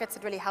new markets.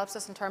 It really helps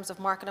us in terms of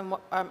marketing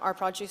our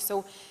produce.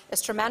 So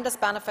it's tremendous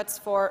benefits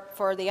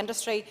for the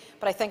industry,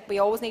 but I think we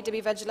always need to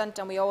be vigilant,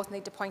 and we always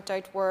need to point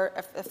out where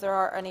if there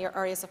are any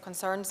areas of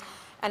concerns.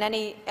 And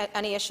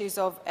any issues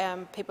of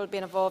people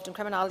being involved in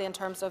criminality in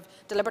terms of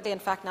deliberately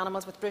infecting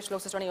animals with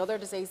brucellosis or any other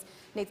disease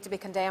needs to be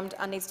condemned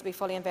and needs to be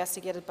fully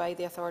investigated by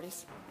the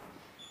authorities.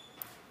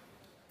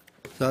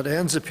 That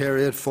ends the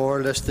period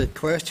for listed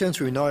questions.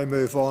 We now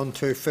move on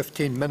to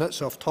 15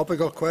 minutes of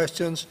topical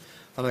questions,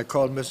 and I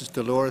call Mrs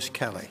Dolores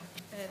Kelly.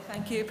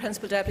 Thank you,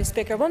 Principal Deputy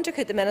Speaker. I wonder,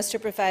 could the Minister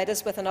provide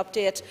us with an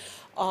update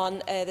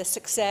on the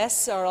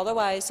success or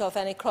otherwise of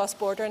any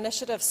cross-border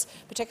initiatives,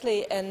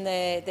 particularly in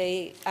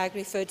the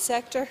agri-food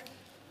sector?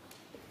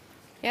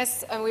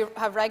 Yes, and we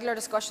have regular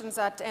discussions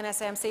at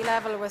NSMC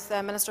level with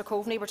Minister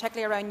Coveney,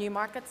 particularly around new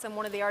markets, and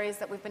one of the areas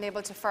that we've been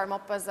able to firm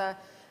up as an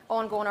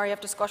ongoing area of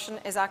discussion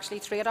is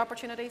actually trade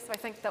opportunities. So I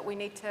think that we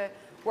need to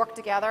work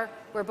together.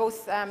 We're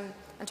both,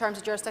 in terms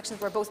of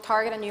jurisdictions, we're both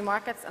targeting new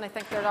markets, and I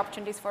think there are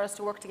opportunities for us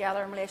to work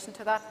together in relation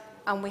to that,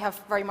 and we have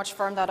very much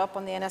firmed that up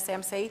on the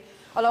NSMC.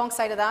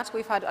 Alongside of that,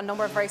 we've had a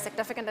number of very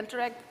significant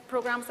Interreg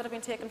programmes that have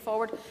been taken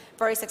forward,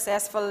 very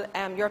successful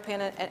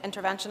European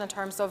intervention in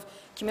terms of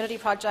community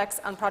projects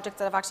and projects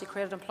that have actually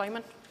created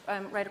employment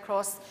right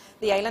across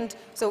the island.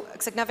 So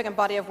a significant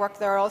body of work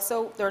there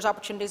also. There's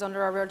opportunities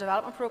under our rural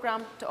development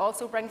programme to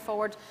also bring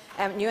forward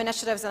new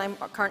initiatives, and I'm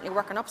currently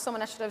working up some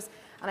initiatives,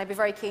 and I'd be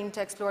very keen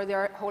to explore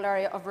the whole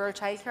area of rural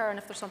childcare and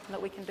if there's something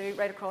that we can do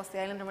right across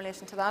the island in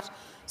relation to that.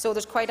 So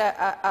there's quite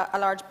a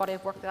large body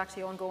of work that's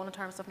actually ongoing in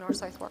terms of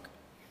north-south work.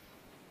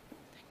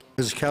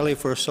 Mrs Kelly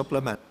for a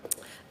supplement.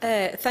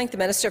 Thank the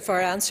Minister for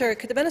her answer.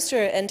 Could the Minister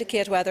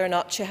indicate whether or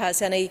not she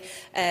has any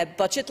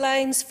budget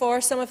lines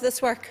for some of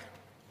this work?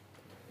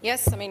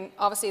 Yes, I mean,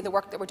 obviously the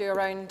work that we do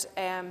around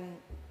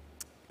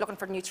looking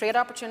for new trade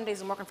opportunities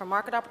and working for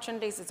market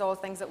opportunities is all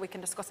things that we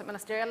can discuss at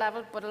ministerial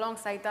level. But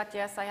alongside that,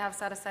 yes, I have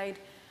set aside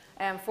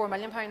 £4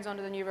 million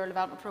under the new rural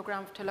development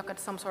programme to look at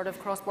some sort of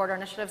cross-border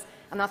initiatives,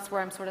 and that's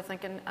where I'm sort of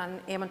thinking and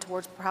aiming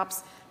towards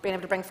perhaps being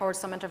able to bring forward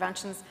some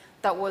interventions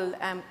that will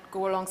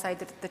go alongside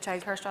the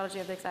childcare strategy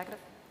of the Executive.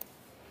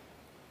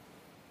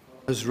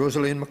 Ms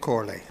Rosaleen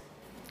McCorley.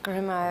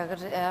 Can I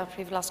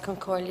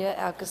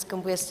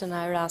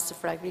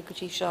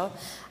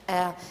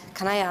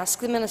ask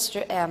the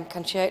Minister,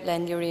 can she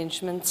outline the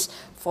arrangements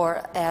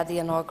for the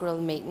inaugural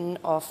meeting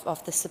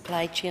of the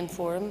Supply Chain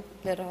Forum?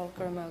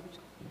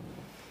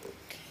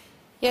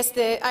 Yes,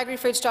 the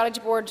Agri-Food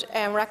Strategy Board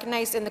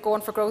recognised in the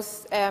Going for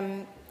Growth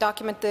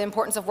document the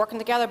importance of working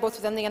together, both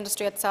within the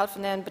industry itself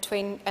and then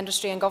between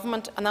industry and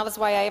government, and that is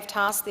why I have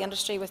tasked the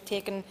industry with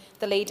taking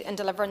the lead in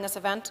delivering this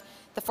event.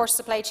 The first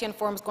Supply Chain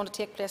Forum is going to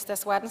take place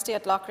this Wednesday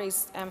at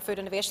Lochree's Food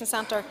Innovation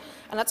Centre,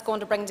 and that's going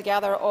to bring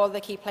together all the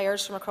key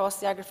players from across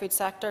the agri-food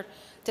sector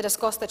to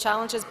discuss the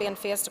challenges being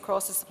faced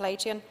across the supply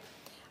chain.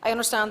 I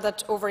understand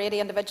that over 80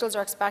 individuals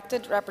are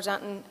expected,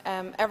 representing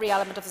every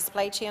element of the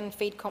supply chain: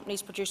 feed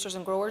companies, producers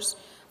and growers,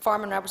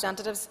 farming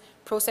representatives,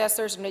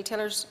 processors and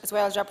retailers, as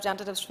well as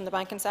representatives from the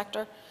banking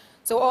sector.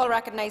 So all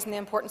recognising the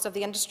importance of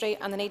the industry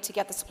and the need to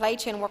get the supply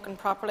chain working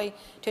properly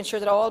to ensure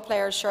that all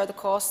players share the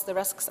costs, the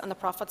risks and the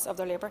profits of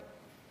their labour.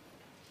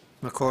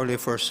 McCorley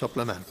for a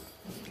supplement.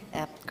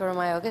 Can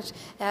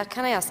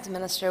I ask the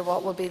Minister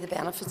what will be the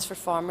benefits for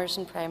farmers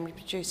and primary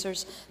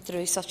producers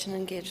through such an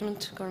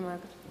engagement?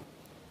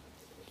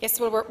 Yes,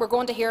 well, we're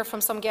going to hear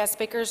from some guest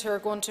speakers who are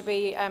going to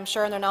be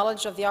sharing their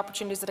knowledge of the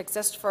opportunities that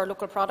exist for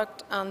local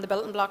product and the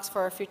building blocks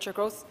for our future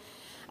growth,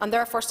 and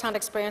their first-hand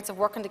experience of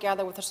working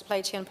together with their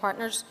supply chain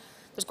partners.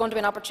 There's going to be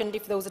an opportunity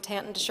for those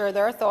attending to share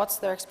their thoughts,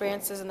 their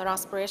experiences and their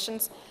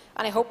aspirations,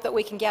 and I hope that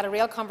we can get a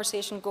real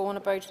conversation going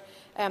about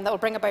that will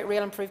bring about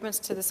real improvements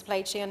to the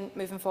supply chain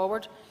moving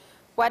forward.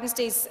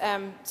 Wednesday's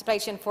Supply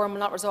Chain Forum will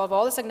not resolve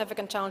all the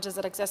significant challenges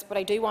that exist, but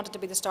I do want it to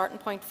be the starting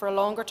point for a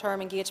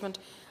longer-term engagement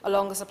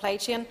along the supply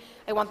chain.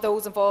 I want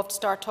those involved to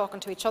start talking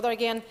to each other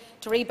again,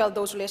 to rebuild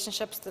those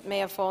relationships that may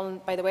have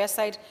fallen by the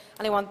wayside,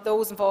 and I want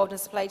those involved in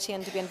the supply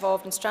chain to be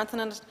involved in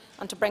strengthening it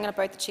and to bring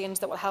about the change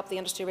that will help the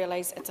industry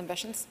realise its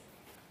ambitions.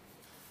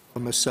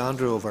 Ms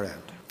Sandra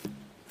Overend.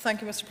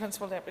 Thank you, Mr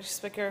Principal Deputy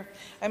Speaker.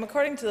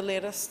 According to the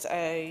latest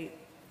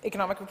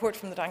economic report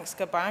from the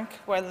Danske Bank,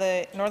 while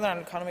the Northern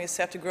Ireland economy is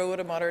set to grow at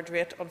a moderate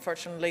rate,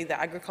 unfortunately the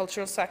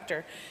agricultural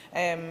sector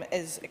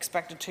is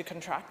expected to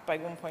contract by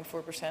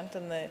 1.4%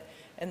 in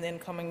the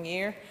incoming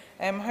year.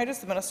 How does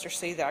the Minister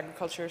see the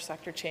agriculture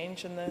sector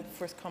change in the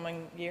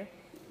forthcoming year?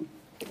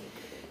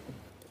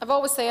 I've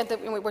always said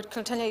that we're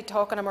continually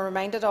talking and we're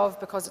reminded of,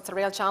 because it's a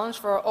real challenge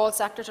for all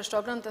sectors are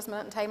struggling at this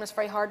minute in time. It's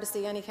very hard to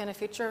see any kind of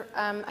future.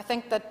 I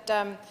think that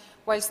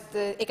whilst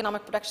the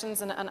economic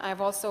predictions, and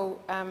I've also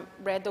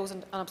read those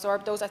and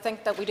absorbed those, I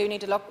think that we do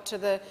need to look to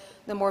the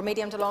more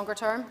medium to longer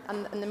term.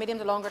 And in the medium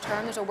to longer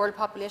term, there's a world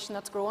population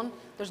that's growing.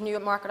 There's new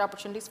market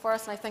opportunities for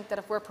us, and I think that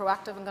if we're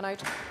proactive and going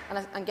out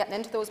and getting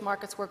into those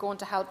markets, we're going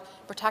to help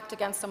protect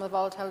against some of the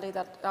volatility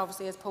that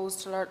obviously is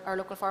posed to our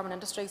local farming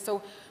industry.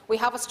 So we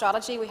have a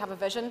strategy, we have a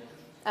vision.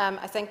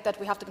 I think that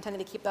we have to continue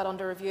to keep that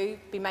under review,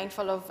 be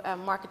mindful of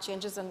market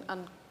changes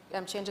and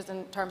changes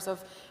in terms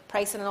of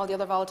pricing and all the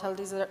other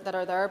volatilities that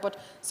are there.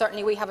 But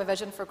certainly we have a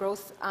vision for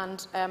growth,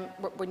 and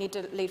we need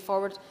to lead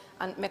forward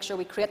and make sure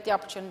we create the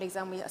opportunities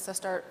and we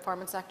assist our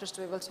farming sectors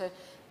to be able to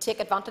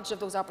take advantage of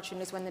those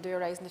opportunities when they do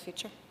arise in the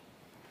future.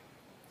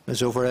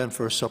 Ms Overend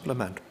for a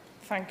supplement.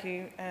 Thank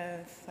you.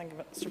 Thank you,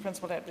 Mr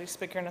Principal Deputy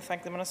Speaker, and I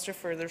thank the Minister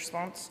for the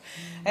response.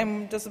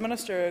 Does the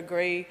Minister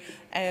agree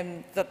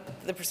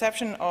that the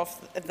perception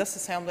of this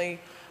Assembly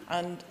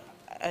and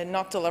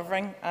not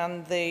delivering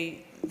and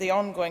the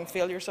ongoing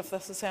failures of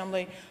this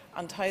Assembly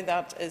and how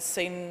that is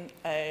seen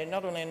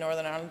not only in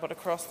Northern Ireland but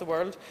across the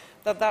world,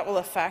 that will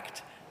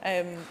affect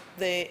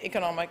the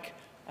economy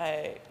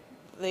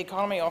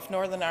of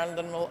Northern Ireland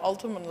and will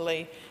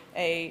ultimately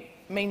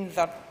mean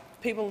that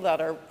people that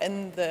are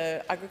in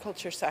the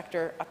agriculture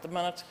sector at the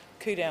minute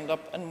could end up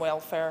in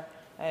welfare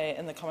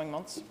in the coming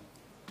months?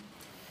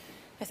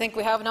 I think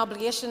we have an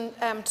obligation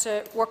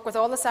to work with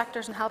all the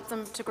sectors and help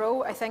them to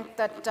grow. I think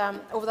that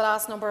over the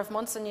last number of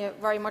months, and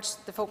very much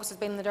the focus has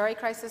been on the dairy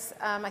crisis,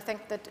 I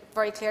think that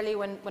very clearly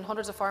when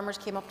hundreds of farmers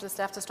came up to the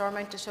steps of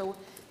Stormont to show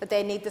that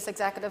they need this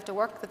executive to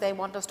work, that they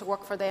want us to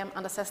work for them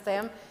and assist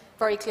them,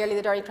 very clearly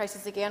the dairy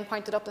crisis again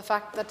pointed up the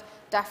fact that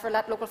DEFRA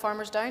let local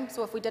farmers down.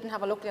 So if we didn't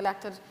have a locally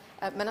elected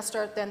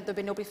minister, then there'd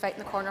be nobody fighting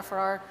the corner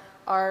for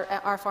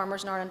our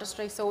farmers and our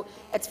industry. So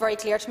it's very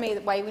clear to me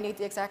that why we need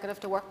the executive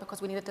to work,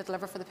 because we need it to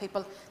deliver for the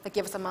people that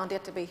give us a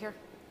mandate to be here.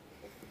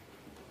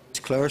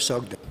 Claire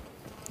Sugden.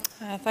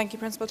 Thank you,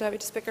 Principal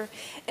Deputy Speaker.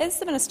 Is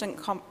the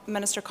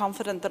Minister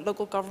confident that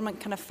local government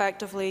can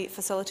effectively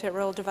facilitate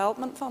rural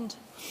development fund?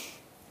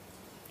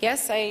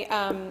 Yes,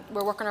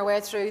 we're working our way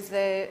through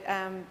the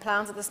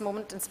plans at this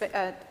moment.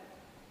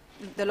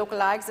 The local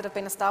AGs that have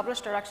been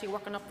established are actually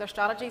working up their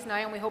strategies now,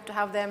 and we hope to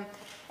have them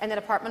in the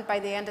department by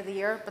the end of the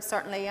year. But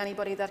certainly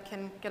anybody that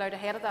can get out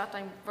ahead of that,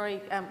 I'm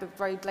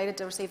very delighted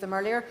to receive them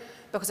earlier,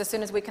 because as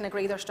soon as we can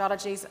agree their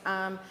strategies,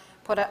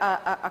 put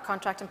a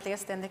contract in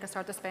place, then they can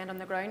start to spend on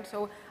the ground.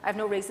 So I have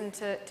no reason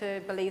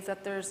to believe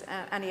that there's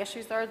any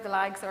issues there. The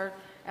AGs are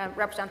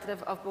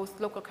representative of both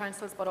local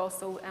councils but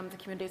also the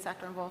community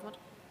sector involvement.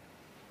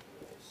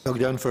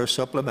 Sugden for a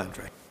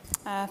supplementary.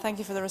 Thank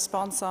you for the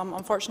response.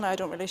 Unfortunately, I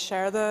don't really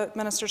share the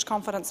Minister's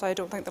confidence. I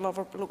don't think the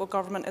local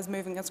government is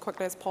moving as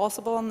quickly as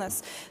possible on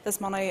this.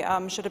 This money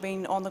should have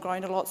been on the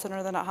ground a lot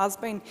sooner than it has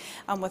been.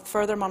 And with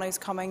further monies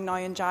coming now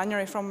in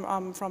January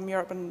from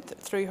Europe and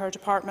through her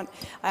department,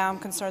 I am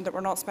concerned that we're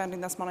not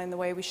spending this money in the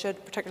way we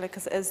should, particularly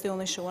because it is the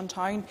only show in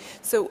town.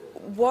 So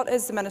what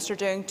is the Minister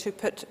doing to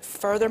put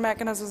further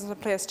mechanisms in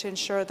place to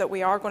ensure that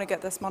we are going to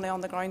get this money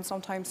on the ground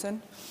sometime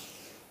soon?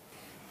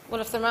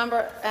 Well, if the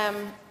member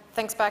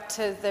thinks back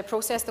to the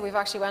process that we've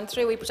actually went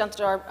through, we presented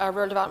our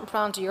rural development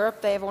plan to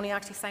Europe. They have only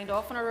actually signed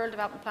off on our rural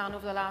development plan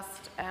over the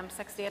last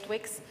 6 to 8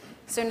 weeks.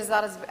 As soon as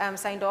that is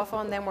signed off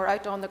on, then we're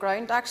out on the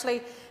ground.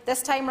 Actually,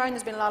 this time round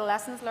there's been a lot of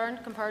lessons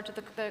learned compared to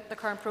the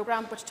current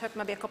programme, which took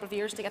maybe a couple of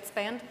years to get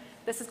spent.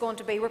 This is going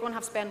to be, we're going to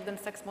have spent within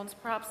 6 months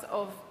perhaps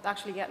of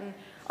actually getting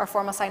our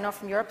formal sign-off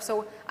from Europe.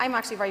 So I'm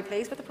actually very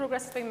pleased with the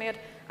progress that's being made.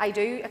 I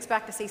do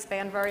expect to see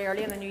spend very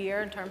early in the new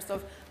year in terms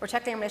of,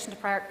 particularly in relation to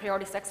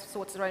Priority 6,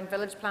 so it's around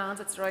village plans,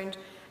 it's around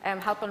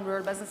helping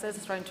rural businesses,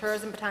 it's around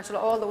tourism potential,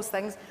 all those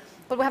things.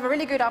 But we have a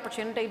really good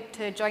opportunity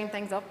to join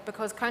things up,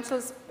 because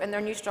councils in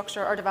their new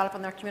structure are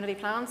developing their community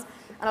plans,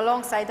 and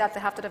alongside that they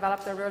have to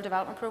develop their rural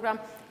development programme.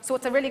 So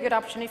it's a really good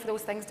opportunity for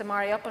those things to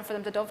marry up and for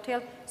them to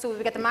dovetail, so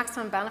we get the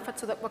maximum benefit,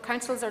 so that what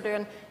councils are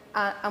doing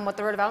and what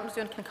the rural development is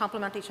doing can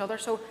complement each other.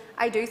 So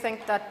I do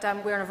think that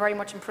we're in a very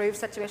much improved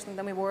situation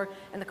than we were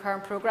in the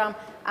current programme,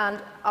 and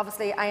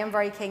obviously I am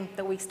very keen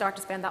that we start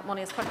to spend that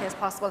money as quickly as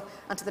possible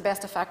and to the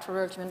best effect for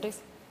rural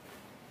communities.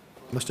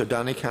 Mr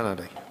Danny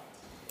Kennedy.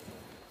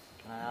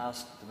 Can I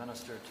ask the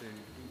Minister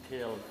to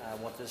detail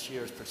what this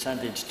year's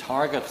percentage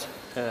target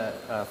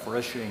for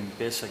issuing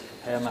basic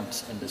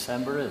payments in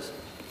December is?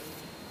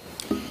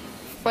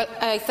 Well,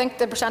 I think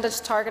the percentage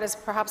target is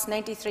perhaps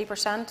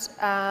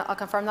 93%. I'll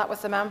confirm that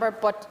with the member,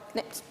 but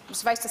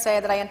suffice to say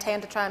that I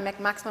intend to try and make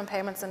maximum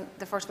payments in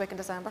the first week in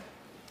December.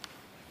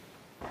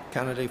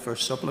 Kennedy for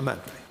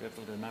supplementary.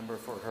 Grateful to the member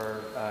for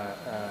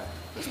her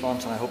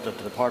response, and I hope that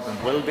the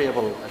department will be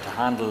able to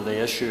handle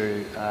the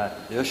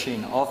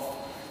issuing of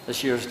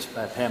this year's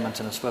payments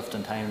in a swift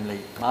and timely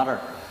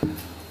manner.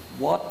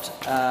 What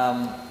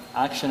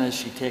action is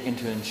she taking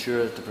to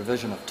ensure that the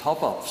provision of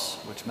top-ups,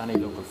 which many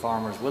local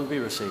farmers will be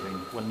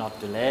receiving, will not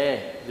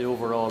delay the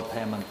overall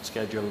payment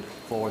schedule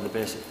for the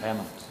basic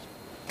payments?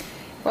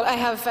 Well, I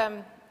have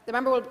The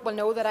member will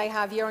know that I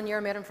have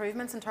year-on-year made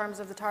improvements in terms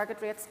of the target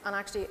rates and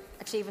actually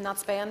achieving that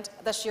spend.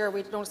 This year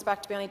we don't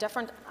expect to be any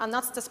different, and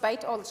that's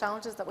despite all the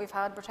challenges that we've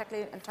had,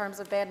 particularly in terms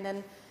of bedding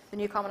in the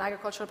new Common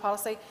Agricultural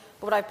Policy.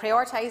 But I've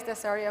prioritised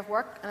this area of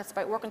work, and it's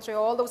about working through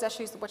all those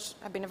issues which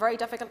have been very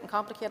difficult and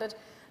complicated,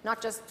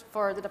 not just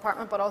for the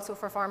department but also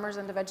for farmers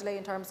individually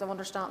in terms of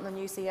understanding the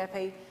new CAP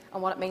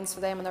and what it means for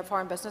them and their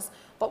farm business.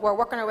 But we're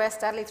working our way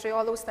steadily through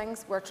all those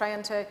things. We're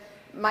trying to,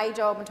 my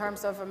job in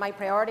terms of my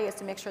priority is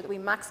to make sure that we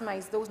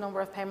maximise those number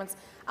of payments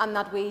and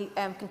that we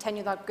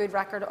continue that good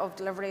record of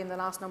delivery in the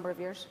last number of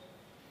years.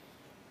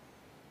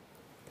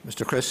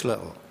 Mr. Chris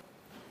Little.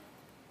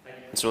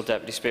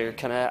 Deputy Speaker,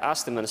 can I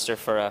ask the Minister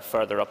for a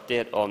further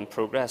update on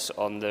progress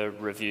on the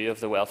review of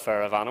the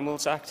Welfare of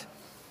Animals Act?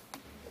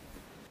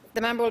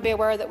 The member will be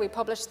aware that we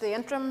published the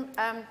interim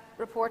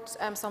report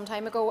some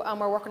time ago, and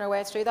we're working our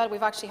way through that.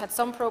 We've actually had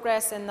some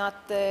progress in that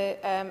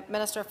the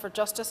Minister for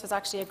Justice has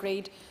actually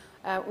agreed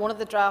one of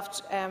the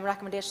draft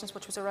recommendations,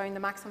 which was around the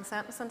maximum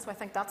sentencing, so I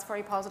think that's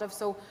very positive.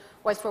 So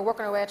whilst we're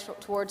working our way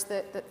towards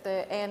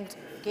the end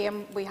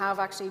game, we have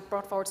actually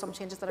brought forward some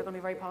changes that are going to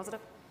be very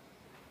positive.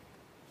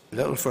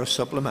 Little for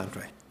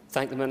supplementary.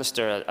 Thank the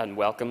Minister and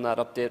welcome that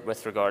update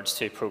with regards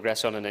to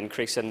progress on an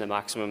increase in the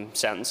maximum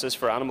sentences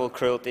for animal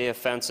cruelty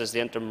offences. The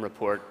interim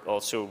report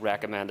also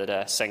recommended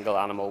a single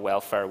animal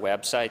welfare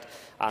website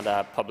and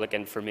a public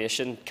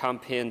information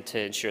campaign to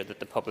ensure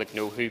that the public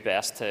know who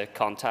best to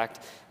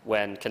contact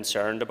when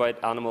concerned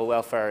about animal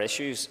welfare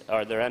issues.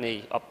 Are there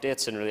any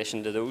updates in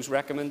relation to those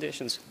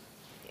recommendations?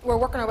 We're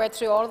working our way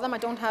through all of them. I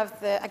don't have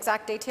the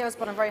exact details,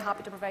 but I'm very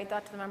happy to provide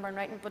that to the member in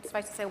writing. But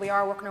suffice to say, we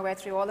are working our way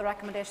through all the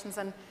recommendations,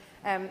 and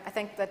I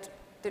think that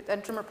the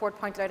interim report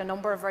pointed out a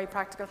number of very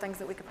practical things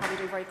that we could probably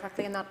do very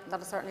quickly, and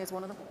that certainly is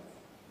one of them.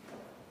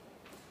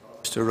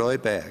 Mr. Roy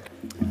Begg.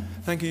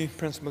 Thank you,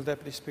 Principal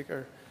Deputy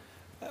Speaker.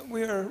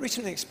 We are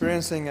recently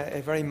experiencing a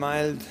very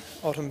mild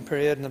autumn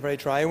period and a very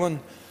dry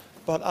one,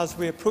 but as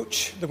we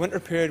approach the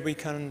winter period, we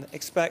can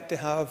expect to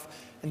have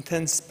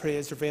intense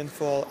periods of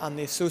rainfall and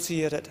the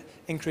associated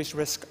increased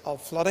risk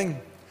of flooding.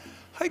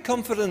 How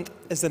confident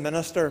is the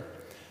Minister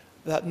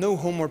that no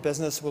home or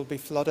business will be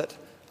flooded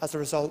as a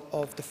result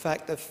of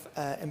defective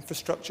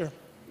infrastructure?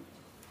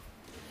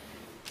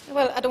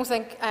 Well, I don't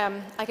think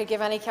I could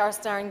give any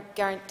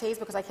guarantees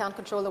because I can't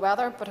control the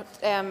weather, but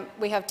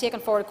we have taken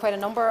forward quite a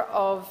number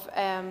of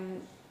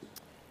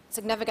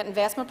significant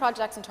investment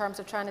projects in terms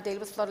of trying to deal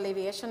with flood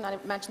alleviation. I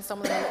mentioned some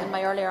of them in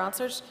my earlier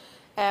answers.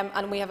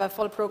 And we have a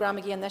full programme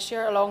again this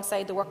year,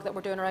 alongside the work that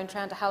we're doing around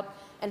trying to help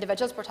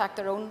individuals protect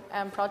their own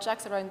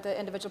projects around the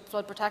individual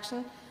flood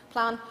protection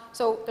plan.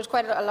 So there's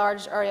quite a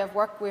large area of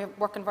work. We're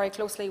working very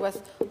closely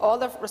with all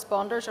the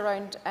responders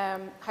around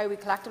how we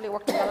collectively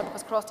work together,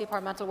 because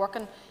cross-departmental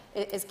working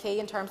is key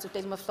in terms of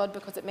dealing with flood,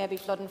 because it may be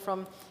flooding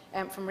from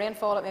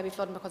rainfall, it may be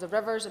flooding because of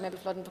rivers, it may be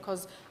flooding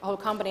because a whole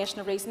combination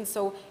of reasons.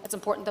 So it's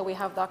important that we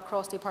have that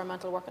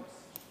cross-departmental working.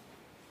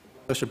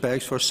 Mr.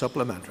 Beggs for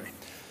supplementary.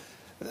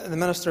 The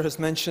Minister has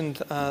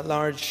mentioned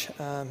large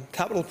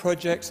capital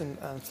projects and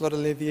flood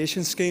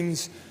alleviation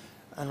schemes,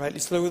 and rightly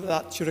so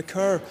that should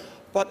occur.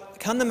 But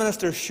can the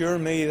Minister assure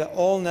me that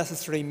all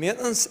necessary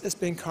maintenance is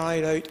being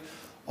carried out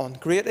on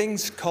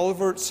gratings,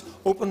 culverts,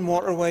 open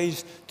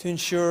waterways to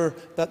ensure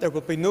that there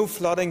will be no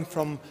flooding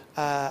from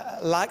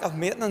lack of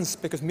maintenance,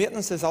 because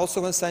maintenance is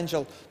also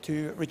essential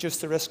to reduce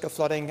the risk of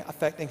flooding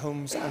affecting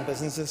homes and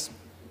businesses?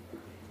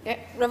 Yeah,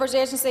 Rivers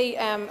Agency,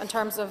 in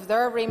terms of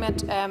their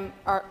remit,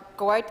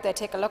 go out, they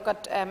take a look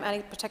at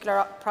any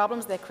particular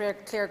problems, they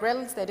clear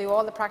grills, they do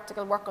all the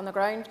practical work on the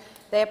ground,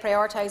 they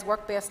prioritise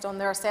work based on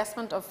their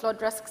assessment of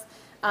flood risks,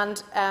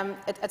 and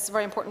it's a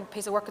very important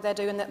piece of work that they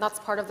do, and that's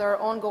part of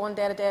their ongoing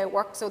day-to-day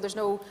work, so there's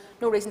no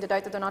reason to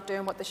doubt that they're not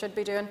doing what they should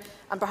be doing.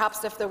 And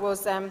perhaps if there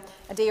was a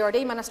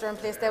DRD minister in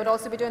place, they would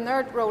also be doing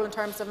their role in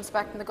terms of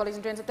inspecting the gullies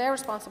and drains that they're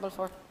responsible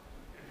for.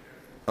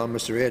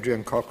 Mr.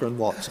 Adrian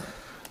Cochrane-Watson.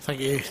 Thank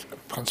you,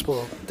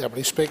 Principal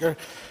Deputy Speaker.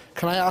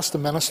 Can I ask the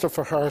Minister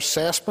for her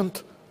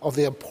assessment of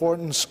the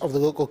importance of the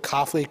local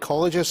CAFRE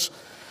colleges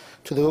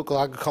to the local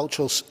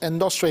agricultural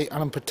industry,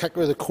 and in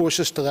particular the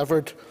courses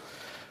delivered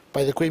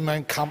by the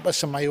Greenmount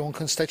campus in my own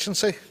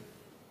constituency?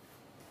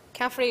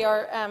 CAFRE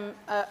are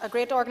a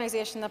great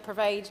organisation that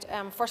provide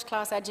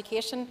first-class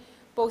education,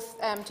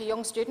 both to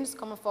young students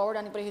coming forward,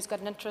 anybody who's got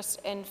an interest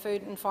in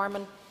food and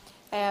farming.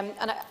 And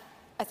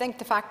I think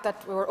the fact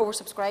that we were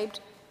oversubscribed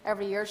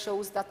every year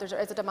shows that there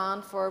is a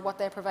demand for what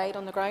they provide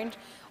on the ground.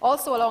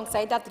 Also,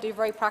 alongside that, they do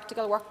very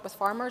practical work with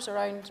farmers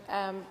around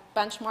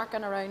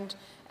benchmarking, around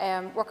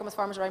working with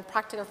farmers around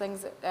practical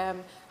things,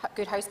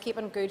 good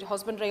housekeeping, good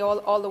husbandry,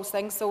 all those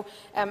things. So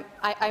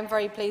I'm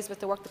very pleased with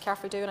the work that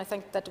CAFRE do, and I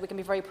think that we can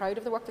be very proud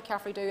of the work that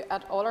CAFRE do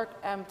at all our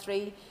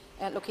three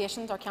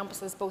locations, our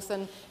campuses, both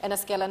in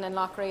Enniskillen, in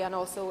Loughrea and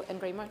also in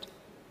Greenmount.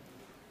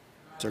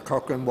 Sir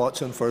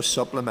Cochrane-Watson for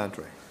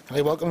supplementary.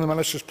 I welcome the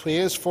Minister's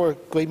praise for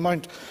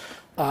Greenmount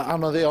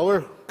and on the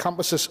other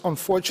campuses.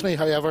 Unfortunately,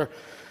 however,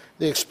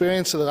 the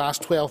experience of the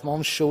last 12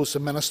 months shows the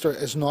Minister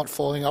is not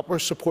following up her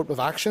support with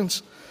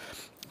actions.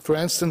 For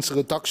instance, a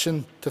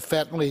reduction to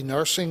veterinary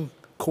nursing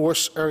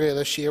course earlier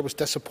this year was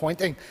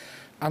disappointing,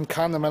 and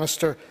can the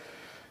Minister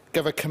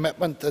give a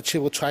commitment that she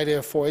will try to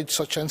avoid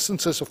such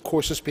instances of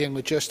courses being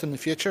reduced in the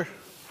future?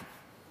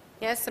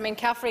 Yes, I mean,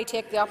 CAFRE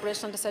take the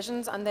operational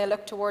decisions and they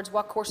look towards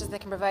what courses they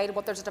can provide,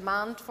 what there's a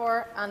demand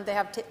for, and they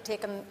have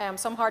taken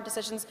some hard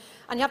decisions.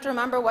 And you have to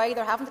remember why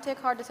they're having to take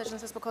hard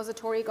decisions is because the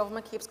Tory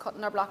government keeps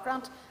cutting our block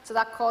grant. So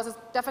that causes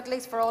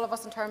difficulties for all of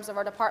us in terms of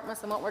our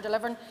departments and what we're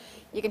delivering.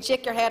 You can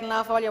shake your head and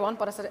laugh all you want,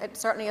 but it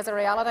certainly is a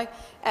reality.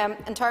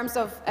 In terms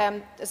of,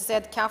 as I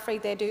said, CAFRE,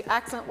 they do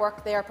excellent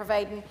work. They are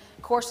providing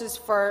courses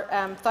for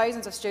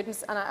thousands of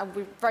students, and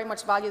we very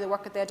much value the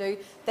work that they do.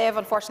 They have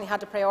unfortunately had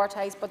to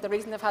prioritise, but the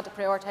reason they've had to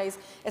prioritise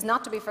is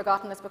not to be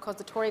forgotten, is because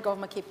the Tory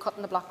government keep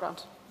cutting the block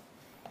grant.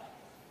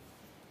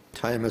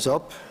 Time is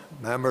up.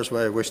 Members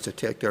may wish to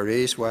take their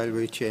ease while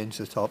we change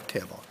the top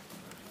table.